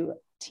appeal to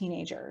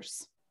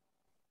teenagers.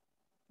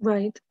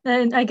 Right.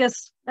 And I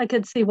guess I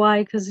could see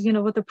why, because,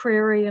 with the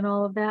prairie and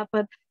all of that.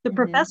 But The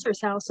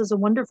Professor's House is a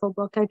wonderful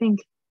book. I think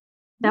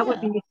that would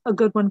be a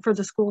good one for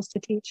the schools to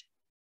teach.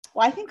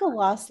 Well, I think A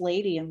Lost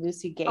Lady and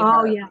Lucy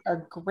Gayheart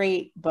are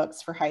great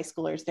books for high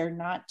schoolers. They're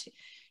not,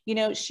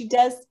 she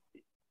does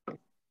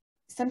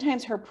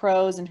sometimes her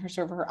prose and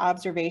her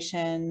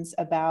observations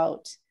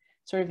about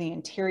sort of the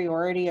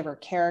interiority of her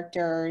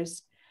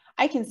characters.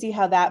 I can see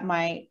how that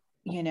might,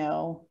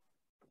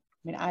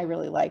 I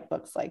really like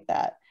books like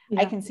that.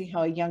 Yeah. I can see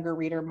how a younger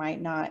reader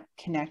might not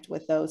connect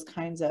with those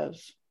kinds of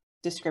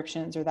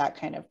descriptions or that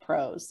kind of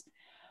prose.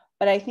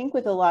 But I think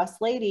with A Lost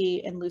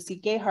Lady and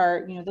Lucy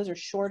Gayheart, those are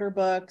shorter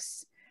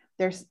books.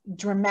 There's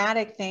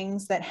dramatic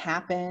things that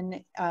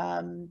happen.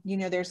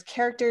 There's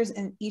characters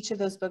in each of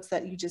those books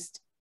that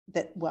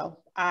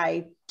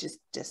I just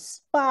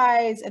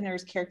despise. And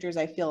there's characters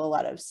I feel a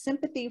lot of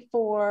sympathy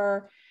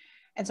for.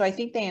 And so I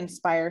think they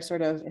inspire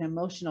sort of an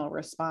emotional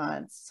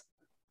response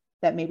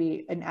that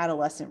maybe an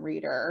adolescent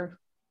reader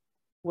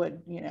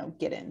would,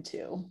 get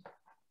into.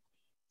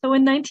 So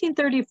in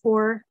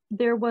 1934,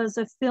 there was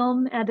a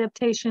film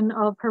adaptation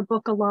of her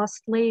book, A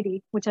Lost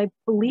Lady, which I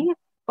believe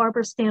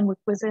Barbara Stanwyck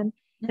was in,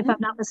 if I'm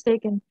not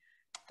mistaken.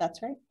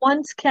 That's right.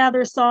 Once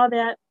Cather saw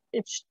that,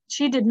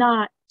 she did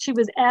not, she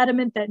was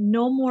adamant that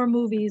no more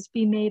movies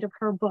be made of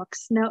her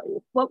books. Now,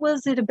 what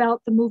was it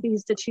about the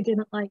movies that she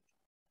didn't like?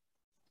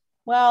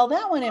 Well,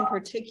 that one in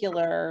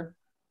particular,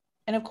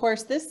 and of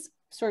course, this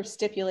sort of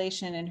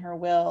stipulation in her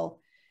will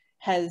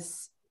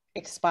has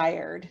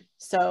expired.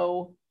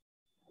 So,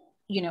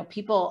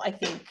 people, I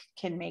think,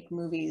 can make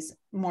movies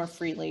more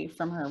freely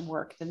from her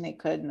work than they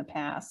could in the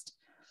past.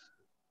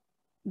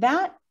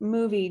 That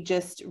movie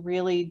just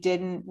really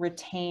didn't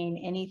retain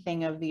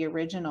anything of the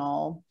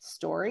original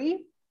story.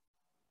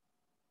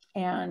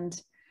 And,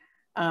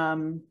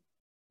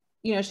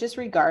 it's just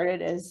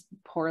regarded as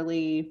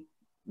poorly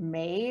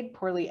made,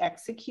 poorly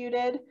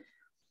executed,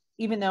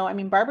 even though,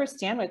 Barbara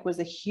Stanwyck was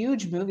a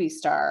huge movie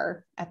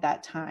star at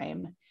that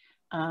time.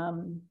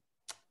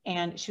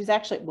 And she was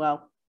actually,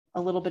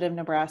 a little bit of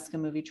Nebraska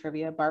movie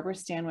trivia. Barbara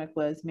Stanwyck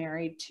was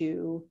married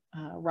to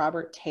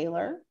Robert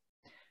Taylor,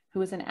 who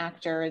was an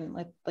actor in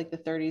like the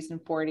 30s and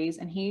 40s.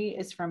 And he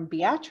is from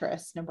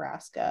Beatrice,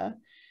 Nebraska.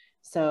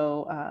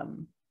 So,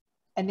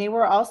 and they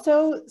were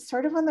also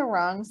sort of on the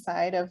wrong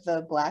side of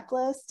the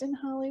blacklist in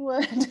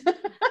Hollywood.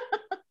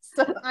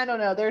 So I don't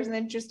know, there's an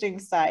interesting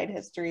side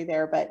history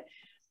there, but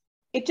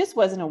it just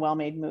wasn't a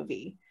well-made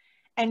movie.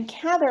 And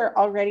Cather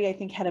already, I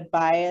think, had a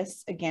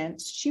bias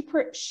against, she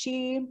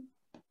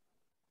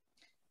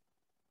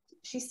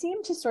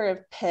seemed to sort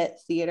of pit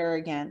theater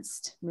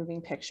against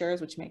moving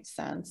pictures, which makes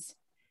sense.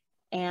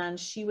 And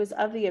she was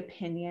of the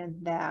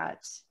opinion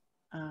that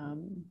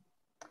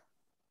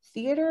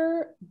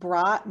theater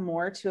brought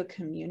more to a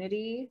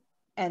community,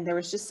 and there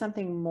was just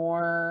something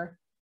more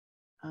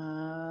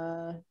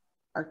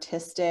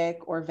artistic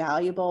or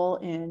valuable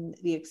in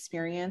the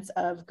experience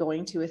of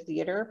going to a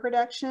theater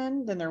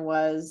production than there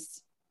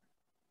was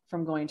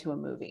from going to a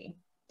movie.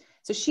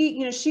 So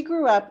she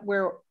grew up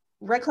where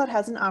Red Cloud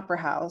has an opera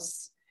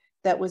house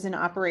that was in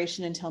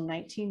operation until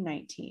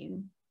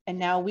 1919. And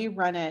now we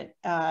run it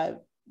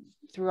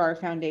through our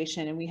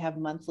foundation, and we have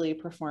monthly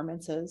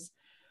performances.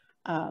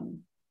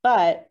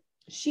 But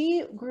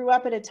she grew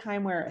up at a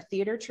time where a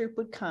theater troupe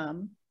would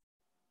come.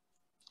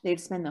 They'd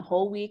spend the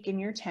whole week in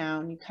your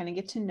town. You kind of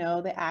get to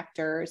know the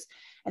actors.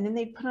 And then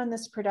they'd put on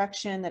this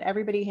production that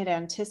everybody had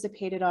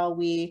anticipated all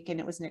week. And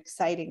it was an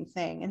exciting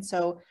thing. And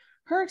so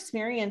her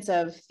experience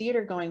of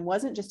theater going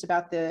wasn't just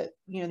about the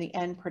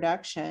end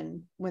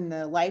production when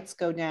the lights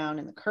go down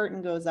and the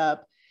curtain goes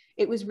up.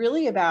 It was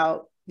really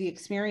about the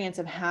experience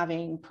of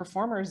having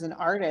performers and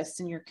artists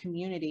in your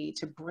community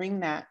to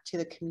bring that to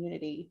the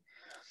community.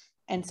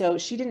 And so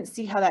she didn't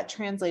see how that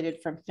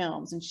translated from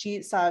films. And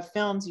she saw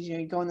films,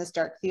 you go in this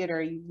dark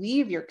theater, you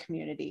leave your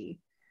community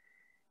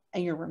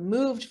and you're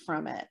removed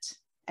from it,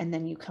 and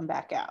then you come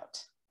back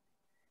out.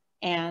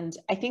 And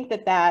I think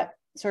that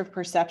sort of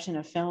perception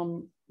of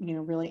film,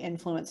 really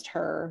influenced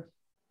her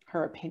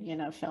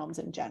opinion of films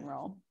in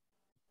general.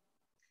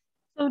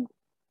 So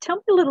tell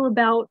me a little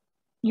about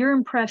your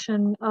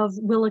impression of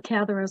Willa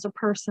Cather as a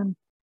person.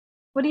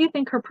 What do you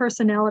think her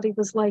personality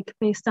was like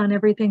based on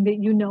everything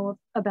that you know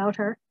about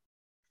her?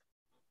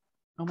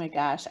 Oh my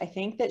gosh. I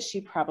think that she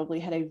probably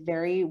had a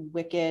very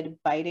wicked,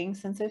 biting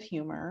sense of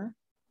humor.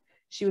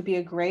 She would be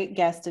a great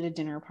guest at a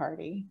dinner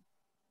party.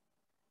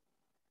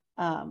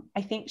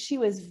 I think she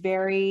was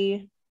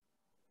very,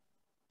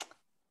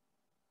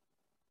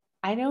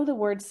 I know the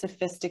word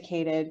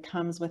sophisticated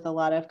comes with a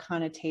lot of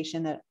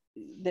connotation that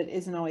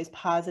isn't always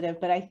positive,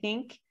 but I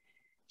think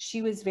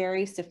she was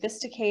very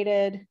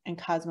sophisticated and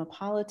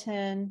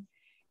cosmopolitan.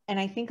 And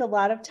I think a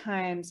lot of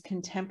times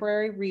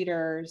contemporary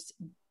readers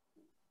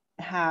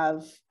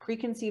have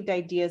preconceived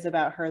ideas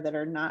about her that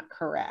are not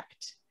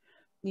correct.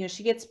 You know,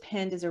 she gets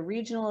pinned as a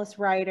regionalist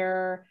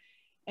writer,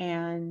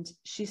 and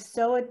she's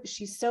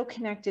so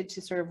connected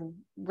to sort of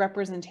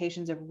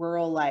representations of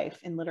rural life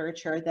in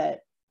literature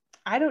that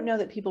I don't know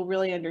that people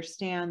really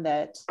understand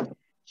that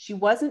she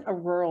wasn't a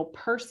rural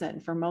person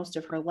for most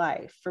of her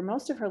life. For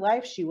most of her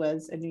life, she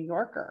was a New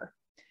Yorker.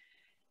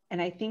 And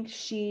I think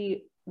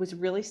she was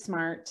really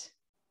smart,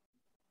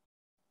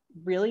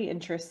 really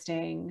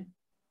interesting.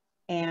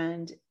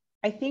 And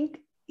I think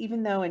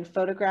even though in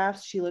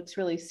photographs she looks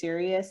really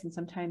serious and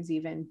sometimes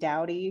even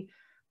dowdy,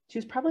 she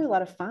was probably a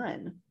lot of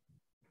fun.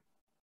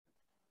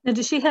 Now,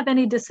 does she have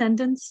any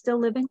descendants still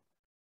living?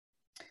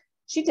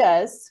 She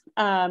does.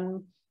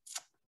 Not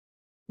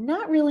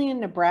really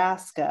in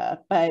Nebraska,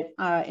 but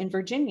in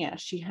Virginia,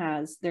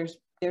 there's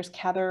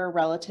Cather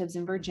relatives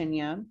in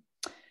Virginia,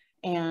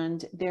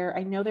 and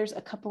I know there's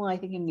a couple, I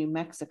think, in New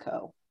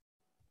Mexico.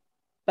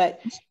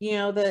 But you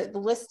know, the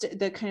list,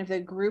 the kind of the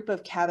group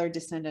of Cather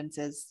descendants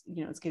is,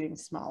 you know, it's getting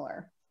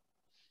smaller.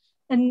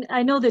 And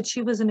I know that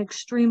she was an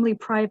extremely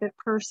private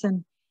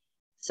person.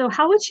 So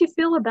how would she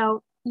feel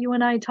about you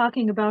and I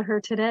talking about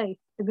her today?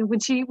 I mean,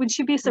 would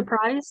she be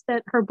surprised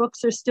that her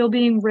books are still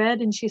being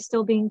read and she's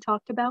still being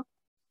talked about?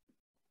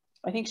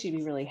 I think she'd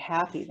be really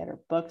happy that her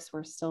books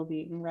were still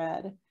being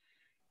read.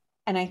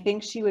 And I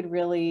think she would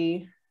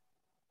really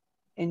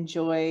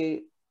enjoy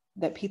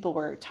that people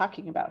were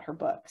talking about her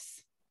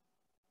books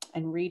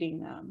and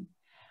reading them.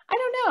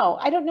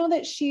 I don't know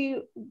that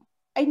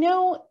I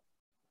know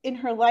in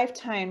her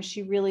lifetime,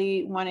 she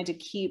really wanted to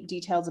keep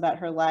details about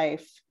her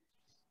life,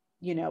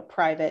 you know,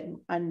 private and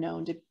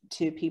unknown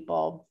to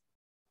people.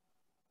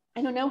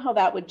 I don't know how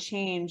that would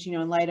change, you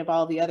know, in light of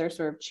all the other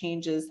sort of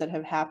changes that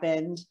have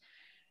happened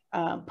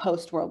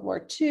post World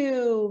War II,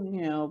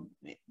 you know,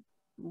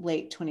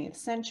 late 20th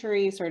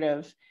century, sort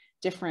of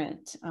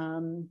different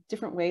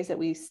ways that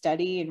we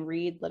study and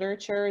read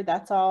literature.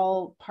 That's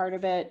all part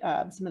of it.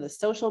 Some of the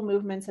social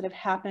movements that have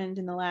happened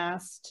in the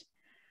last,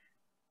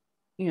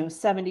 you know,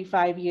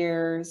 75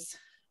 years.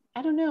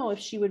 I don't know if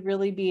she would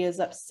really be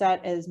as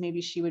upset as maybe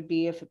she would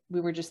be if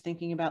we were just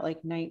thinking about like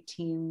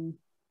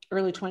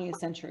early 20th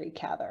century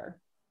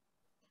Cather.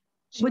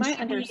 She might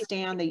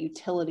understand the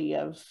utility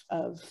of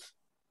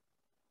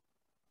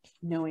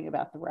knowing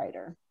about the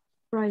writer.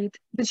 Right.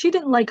 But she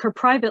didn't like her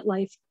private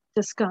life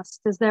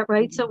discussed. Is that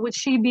right? Mm-hmm. So would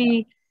she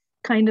be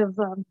kind of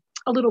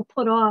a little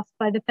put off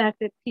by the fact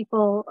that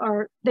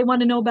they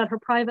want to know about her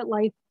private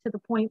life to the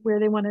point where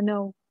they want to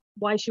know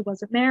why she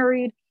wasn't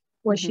married?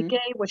 Was she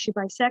gay? Was she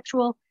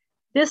bisexual?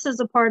 This is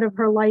a part of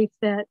her life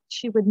that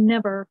she would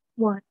never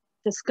want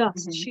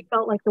discussed. She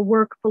felt like the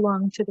work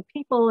belonged to the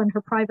people and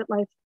her private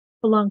life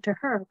belonged to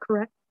her,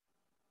 correct?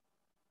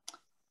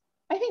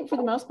 I think for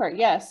the most part,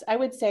 yes. I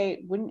would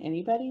say, wouldn't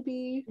anybody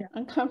be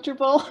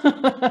uncomfortable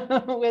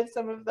with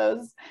some of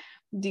those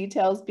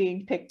details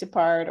being picked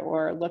apart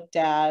or looked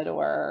at,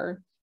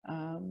 or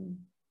I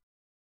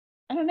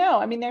don't know.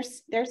 I mean,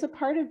 there's a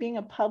part of being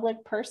a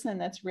public person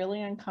that's really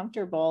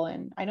uncomfortable,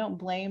 and I don't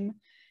blame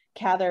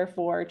Cather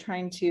for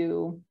trying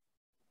to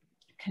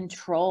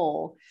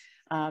control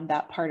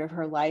that part of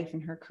her life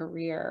and her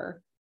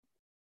career.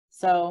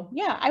 So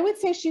yeah, I would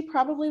say she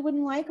probably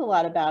wouldn't like a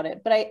lot about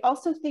it, but I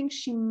also think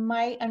she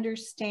might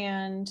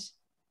understand,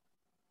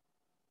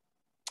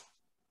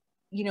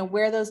 you know,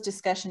 where those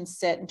discussions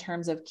sit in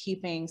terms of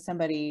keeping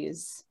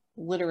somebody's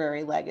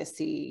literary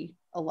legacy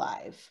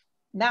alive.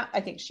 That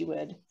I think she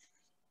would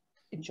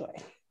enjoy.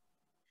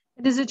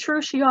 And is it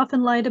true she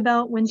often lied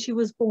about when she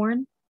was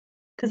born?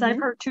 Because I've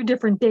heard two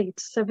different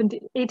dates,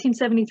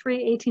 1873,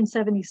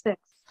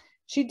 1876.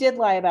 She did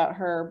lie about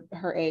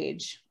her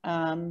age.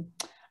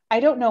 I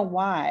don't know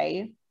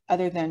why,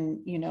 other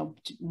than, you know,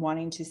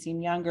 wanting to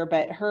seem younger,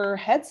 but her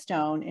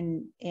headstone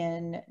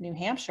in New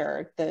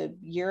Hampshire, the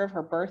year of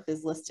her birth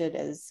is listed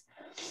as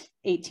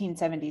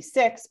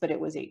 1876, but it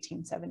was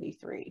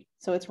 1873.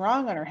 So it's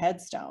wrong on her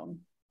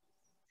headstone.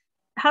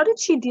 How did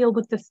she deal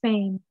with the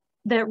fame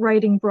that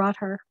writing brought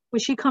her?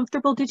 Was she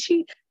comfortable?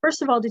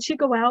 First of all, did she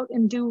go out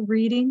and do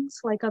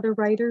readings like other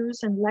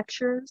writers and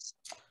lectures?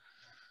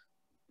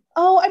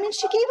 Oh, I mean,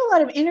 she gave a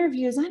lot of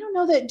interviews. I don't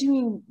know that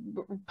doing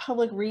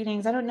public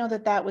readings, I don't know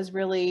if that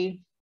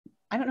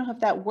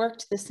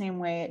worked the same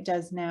way it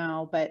does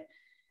now, but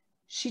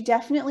she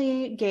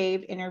definitely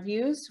gave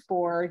interviews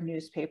for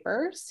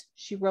newspapers.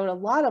 She wrote a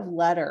lot of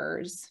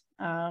letters.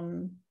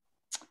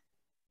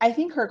 I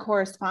think her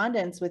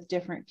correspondence with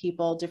different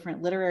people,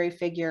 different literary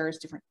figures,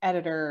 different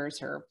editors,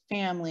 her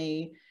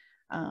family,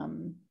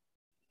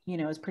 you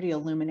is pretty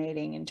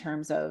illuminating in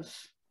terms of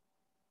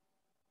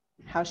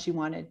how she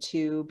wanted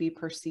to be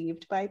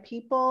perceived by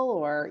people,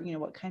 or,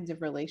 what kinds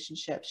of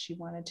relationships she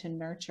wanted to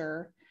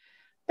nurture.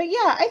 But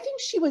yeah, I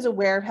think she was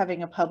aware of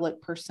having a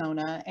public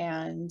persona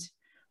and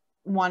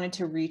wanted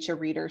to reach a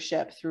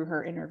readership through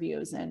her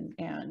interviews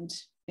and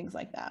things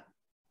like that.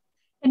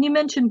 And you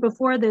mentioned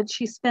before that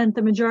she spent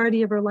the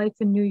majority of her life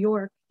in New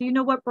York. Do you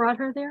know what brought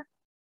her there?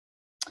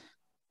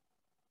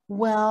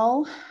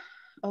 Well,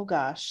 oh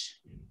gosh.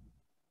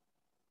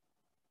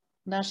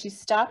 Now, she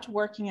stopped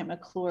working at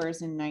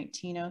McClure's in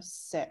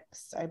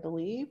 1906, I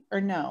believe, or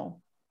no,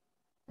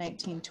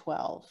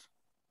 1912.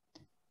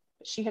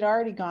 She'd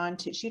already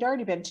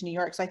been to New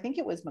York. So I think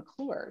it was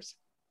McClure's.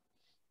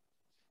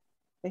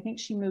 I think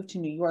she moved to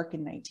New York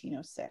in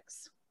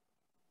 1906.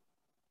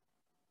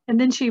 And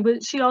then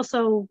she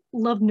also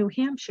loved New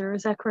Hampshire.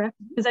 Is that correct?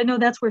 Because I know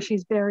that's where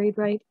she's buried,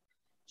 right?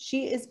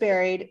 She is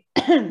buried,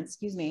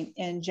 excuse me,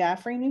 in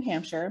Jaffrey, New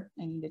Hampshire.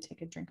 I need to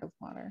take a drink of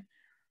water.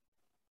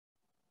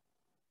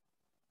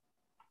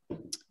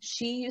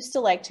 She used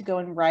to like to go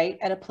and write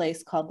at a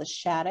place called the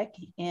Shattuck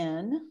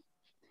Inn,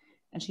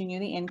 and she knew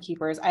the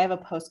innkeepers. I have a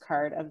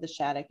postcard of the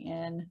Shattuck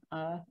Inn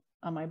on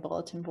my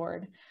bulletin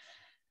board.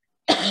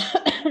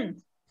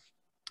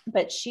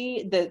 But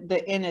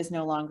the inn is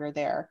no longer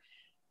there.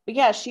 But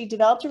yeah, she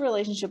developed a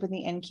relationship with the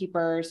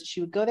innkeepers.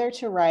 She would go there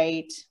to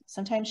write.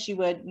 Sometimes she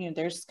would,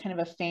 there's kind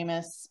of a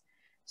famous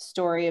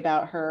story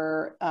about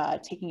her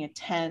taking a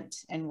tent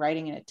and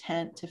writing in a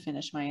tent to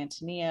finish My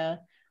Antonia.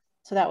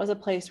 So that was a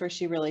place where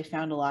she really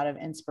found a lot of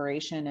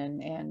inspiration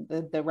and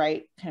the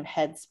right kind of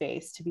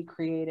headspace to be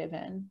creative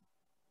in.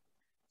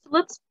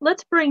 Let's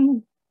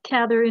bring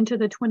Cather into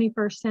the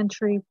 21st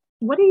century.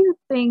 What would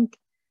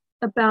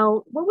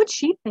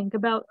she think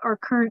about our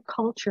current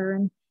culture,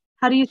 and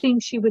how do you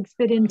think she would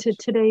fit into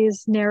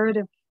today's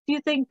narrative? Do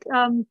you think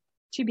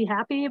she'd be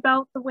happy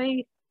about the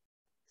way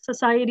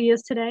society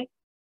is today?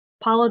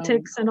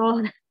 Politics and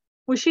all that?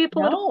 Was she a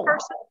political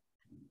person?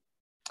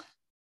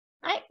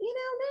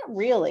 Not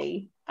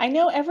really. I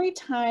know every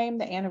time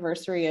the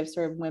anniversary of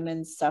sort of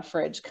women's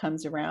suffrage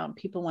comes around,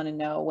 people want to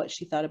know what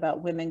she thought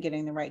about women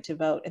getting the right to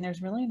vote. And there's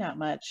not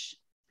much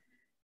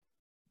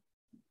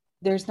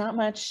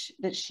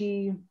that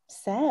she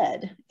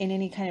said in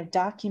any kind of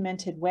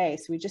documented way.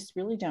 So we just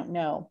really don't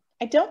know.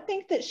 I don't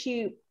think that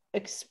she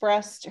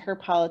expressed her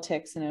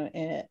politics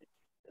in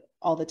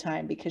all the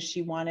time because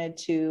she wanted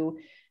to,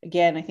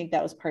 again, I think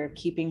that was part of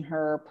keeping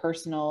her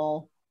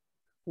personal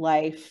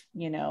life,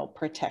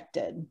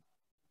 protected.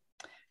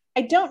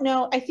 I don't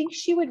know. I think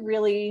she would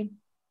really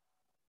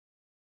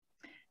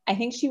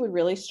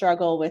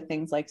struggle with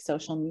things like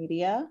social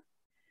media.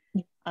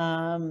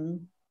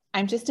 I'm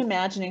just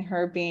imagining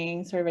her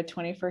being sort of a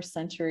 21st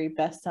century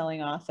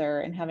best-selling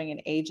author and having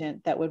an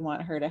agent that would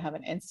want her to have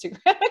an Instagram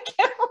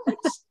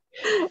account.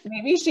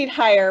 Maybe she'd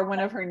hire one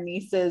of her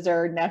nieces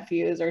or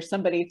nephews or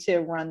somebody to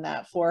run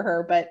that for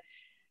her. But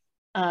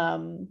I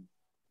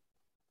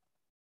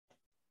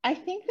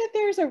think that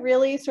there's a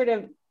really sort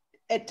of,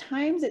 at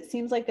times it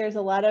seems like there's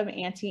a lot of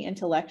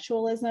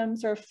anti-intellectualism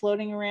sort of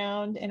floating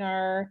around in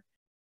our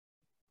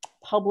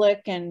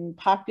public and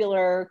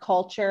popular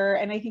culture.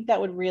 And I think that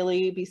would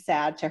really be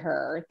sad to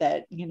her,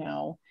 that,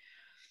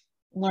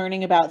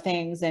 learning about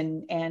things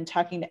and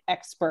talking to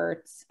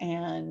experts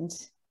and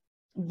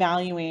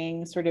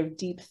valuing sort of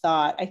deep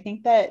thought. I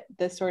think that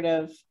the sort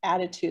of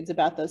attitudes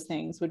about those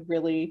things would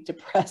really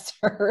depress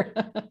her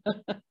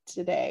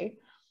today.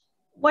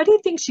 Why do you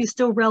think she's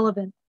still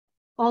relevant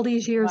all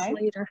these years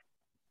later?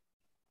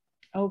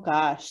 Oh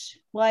gosh.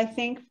 Well, I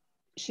think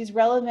she's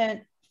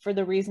relevant for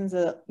the reasons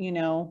that,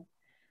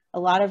 a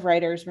lot of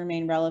writers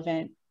remain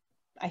relevant.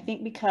 I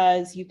think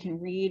because you can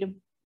read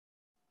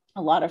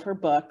a lot of her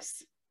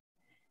books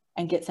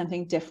and get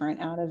something different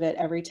out of it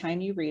every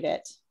time you read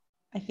it.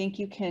 I think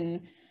you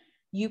can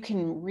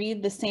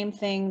read the same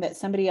thing that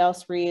somebody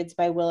else reads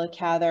by Willa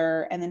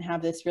Cather and then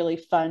have this really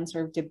fun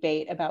sort of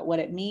debate about what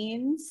it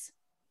means.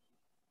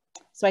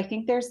 So I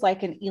think there's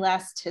like an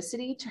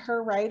elasticity to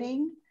her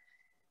writing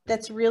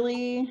that's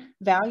really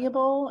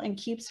valuable and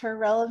keeps her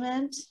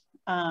relevant.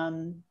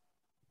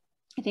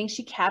 I think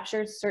she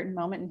captures a certain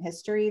moment in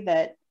history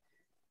that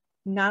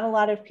not a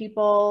lot of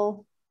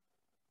people,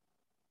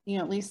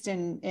 at least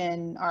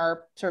in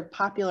our sort of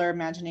popular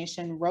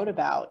imagination, wrote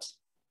about,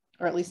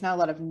 or at least not a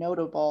lot of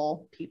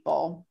notable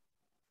people,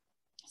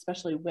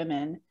 especially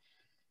women.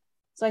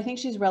 So I think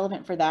she's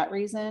relevant for that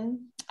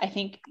reason. I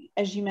think,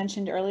 as you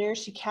mentioned earlier,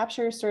 she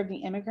captures sort of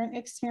the immigrant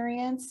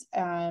experience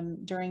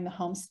during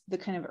the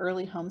kind of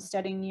early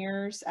homesteading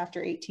years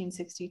after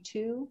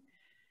 1862.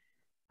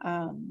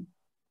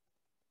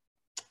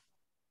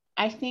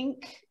 I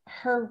think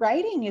her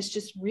writing is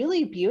just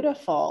really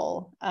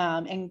beautiful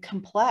and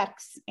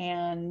complex,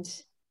 and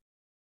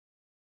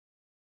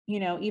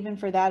even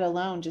for that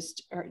alone,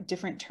 just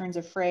different turns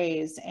of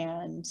phrase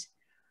and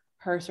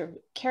her sort of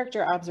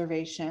character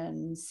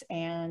observations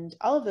and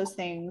all of those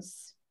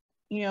things,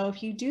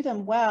 if you do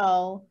them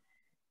well,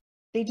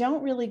 they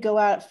don't really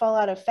fall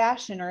out of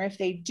fashion, or if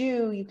they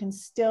do, you can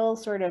still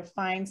sort of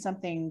find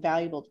something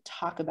valuable to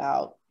talk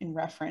about in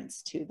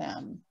reference to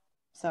them.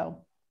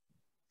 So,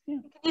 yeah.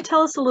 Can you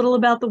tell us a little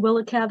about the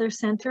Willa Cather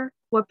Center,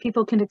 what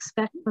people can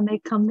expect when they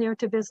come there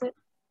to visit?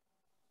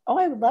 Oh,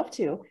 I would love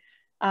to.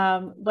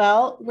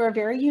 Well, we're a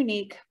very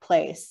unique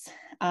place.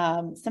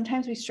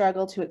 Sometimes we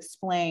struggle to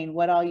explain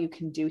what all you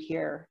can do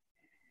here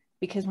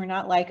because we're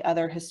not like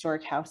other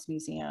historic house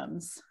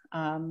museums.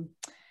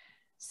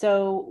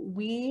 So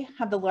we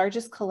have the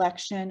largest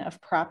collection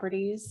of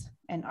properties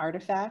and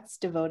artifacts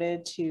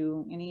devoted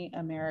to any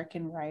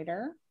American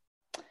writer,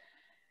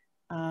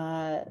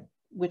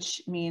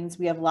 which means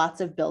we have lots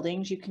of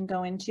buildings you can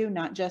go into,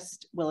 not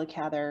just Willa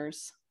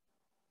Cather's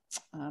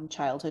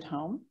childhood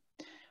home,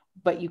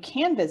 but you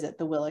can visit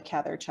the Willa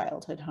Cather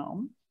childhood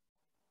home.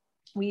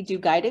 We do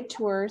guided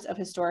tours of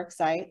historic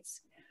sites.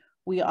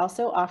 We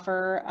also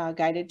offer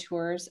guided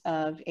tours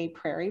of a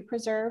prairie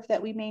preserve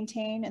that we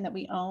maintain and that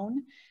we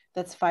own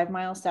that's 5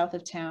 miles south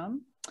of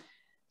town.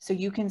 So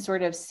you can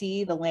sort of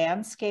see the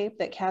landscape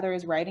that Cather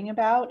is writing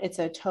about. It's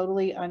a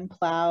totally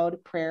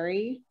unplowed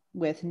prairie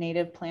with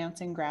native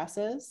plants and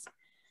grasses.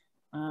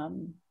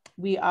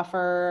 We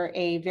offer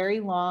a very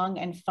long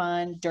and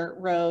fun dirt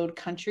road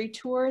country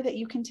tour that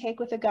you can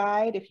take with a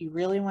guide if you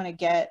really want to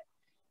get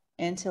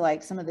into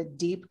like some of the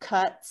deep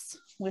cuts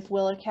with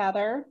Willa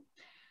Cather.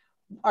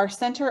 Our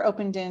center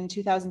opened in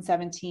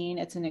 2017.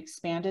 It's an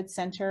expanded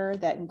center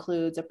that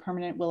includes a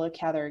permanent Willa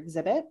Cather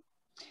exhibit,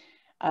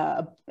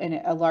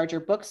 and a larger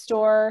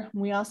bookstore.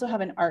 We also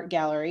have an art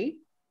gallery,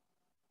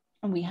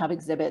 and we have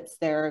exhibits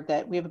there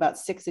that we have about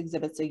 6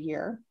 exhibits a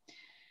year.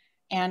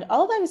 And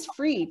all of that is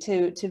free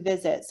to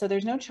visit. So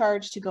there's no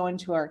charge to go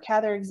into our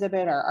Cather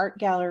exhibit, our art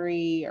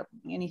gallery, or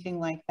anything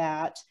like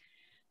that.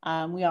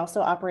 We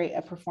also operate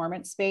a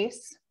performance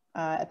space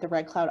at the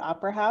Red Cloud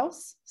Opera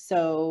House.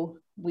 So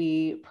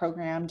we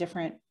program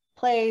different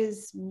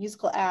plays,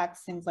 musical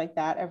acts, things like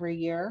that every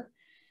year.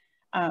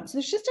 So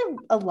there's just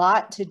a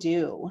lot to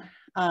do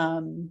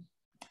and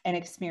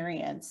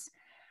experience.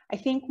 I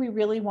think we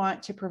really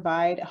want to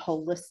provide a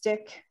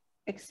holistic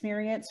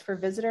experience for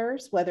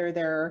visitors, whether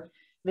they're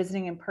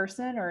visiting in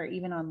person or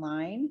even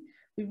online.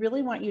 We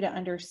really want you to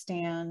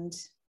understand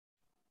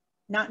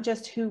not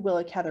just who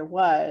Willa Cather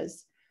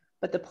was,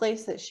 but the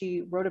place that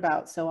she wrote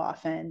about so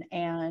often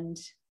and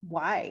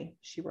why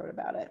she wrote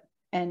about it.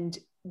 And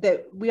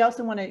that we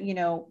also want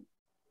to,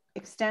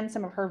 extend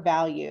some of her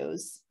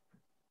values,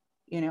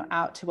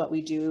 out to what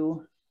we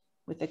do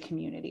with the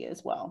community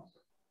as well.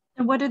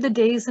 And what are the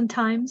days and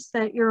times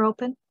that you're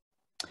open?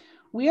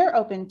 We are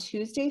open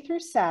Tuesday through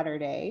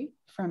Saturday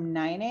from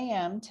 9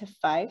 a.m. to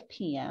 5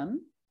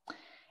 p.m.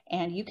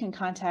 And you can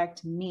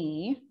contact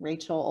me,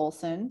 Rachel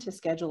Olsen, to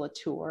schedule a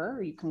tour,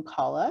 or you can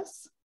call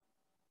us.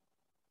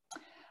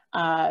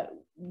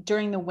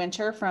 During the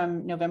winter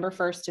from November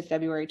 1st to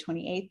February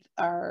 28th,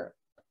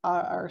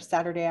 our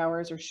Saturday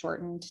hours are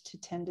shortened to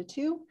 10 to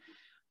 2.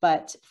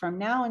 But from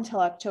now until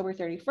October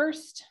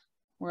 31st,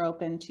 we're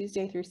open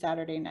Tuesday through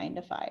Saturday, 9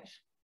 to 5.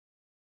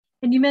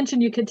 And you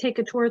mentioned you could take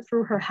a tour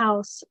through her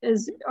house.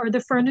 Are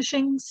the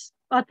furnishings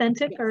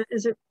authentic, yes, or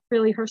is it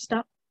really her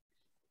stuff?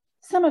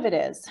 Some of it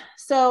is.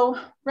 So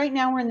right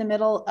now we're in the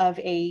middle of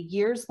a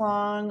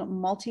years-long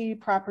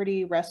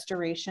multi-property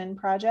restoration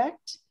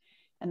project.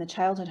 And the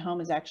childhood home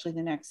is actually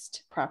the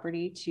next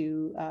property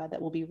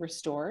that will be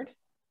restored.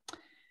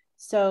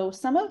 So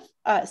some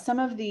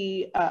of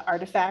the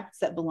artifacts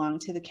that belong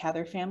to the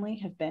Cather family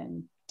have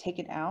been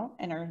taken out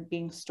and are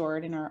being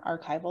stored in our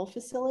archival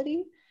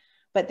facility.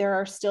 But there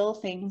are still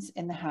things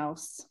in the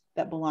house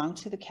that belong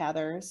to the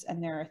Cathers,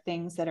 and there are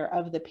things that are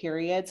of the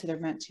period. So they're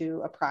meant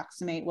to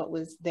approximate what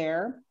was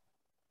there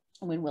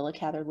when Willa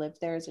Cather lived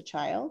there as a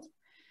child.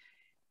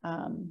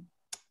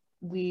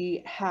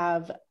 We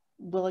have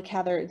Willa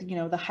Cather,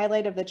 the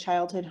highlight of the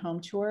childhood home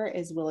tour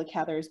is Willa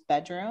Cather's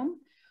bedroom,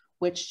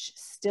 which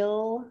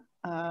still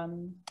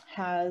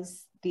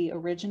has the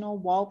original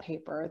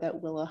wallpaper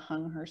that Willa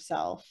hung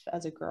herself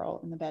as a girl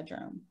in the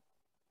bedroom.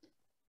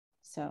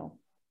 So.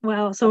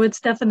 Wow, so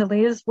it's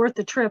definitely is worth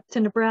the trip to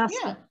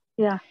Nebraska.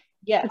 Yeah.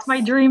 Yes. It's my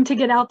dream to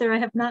get out there. I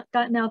have not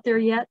gotten out there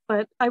yet,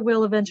 but I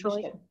will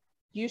eventually.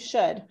 You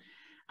should.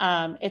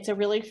 It's a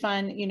really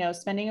fun,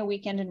 spending a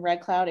weekend in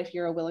Red Cloud, if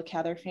you're a Willa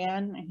Cather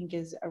fan, I think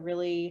is a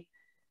really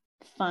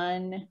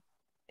fun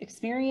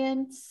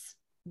experience.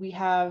 We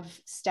have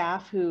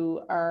staff who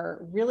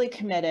are really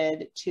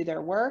committed to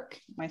their work,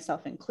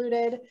 myself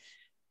included,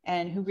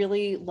 and who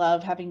really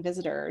love having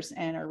visitors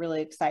and are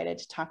really excited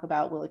to talk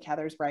about Willa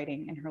Cather's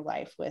writing and her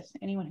life with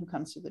anyone who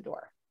comes through the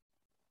door.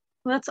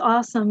 Well, that's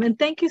awesome. And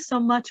thank you so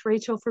much,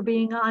 Rachel, for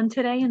being on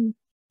today and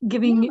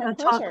giving a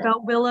talk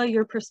about Willa,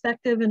 your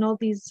perspective, and all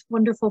these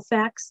wonderful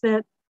facts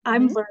that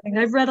I'm learning.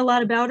 I've read a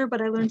lot about her,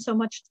 but I learned so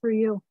much through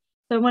you.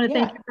 So I want to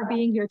thank you for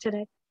being here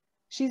today.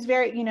 She's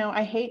very,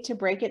 I hate to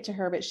break it to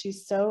her, but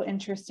she's so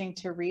interesting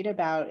to read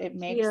about. It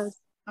makes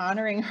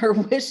honoring her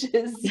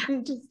wishes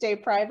to stay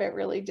private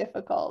really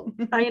difficult.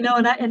 I know,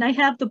 and I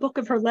have the book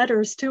of her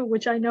letters too,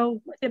 which I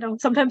know,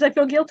 sometimes I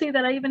feel guilty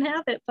that I even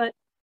have it, but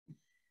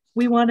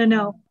We want to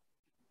know.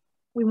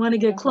 We want to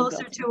get Don't feel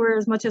closer guilty. to her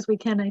as much as we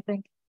can, I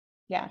think.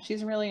 Yeah,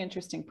 she's a really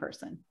interesting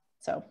person.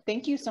 So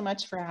thank you so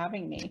much for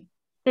having me.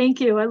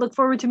 Thank you. I look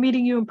forward to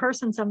meeting you in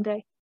person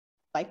someday.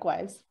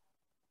 Likewise.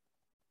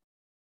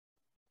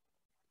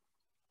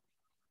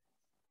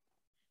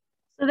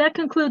 So that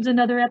concludes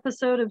another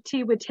episode of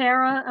Tea with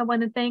Tara. I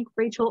want to thank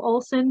Rachel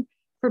Olsen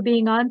for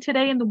being on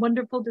today and the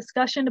wonderful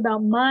discussion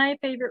about my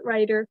favorite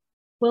writer,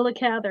 Willa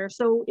Cather.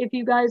 So if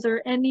you guys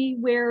are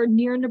anywhere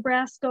near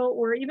Nebraska,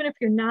 or even if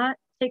you're not,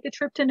 take a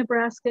trip to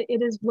Nebraska.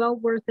 It is well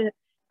worth it.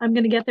 I'm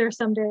going to get there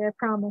someday, I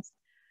promise.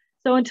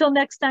 So until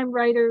next time,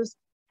 writers,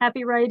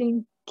 happy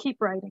writing, keep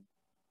writing.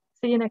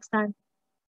 See you next time.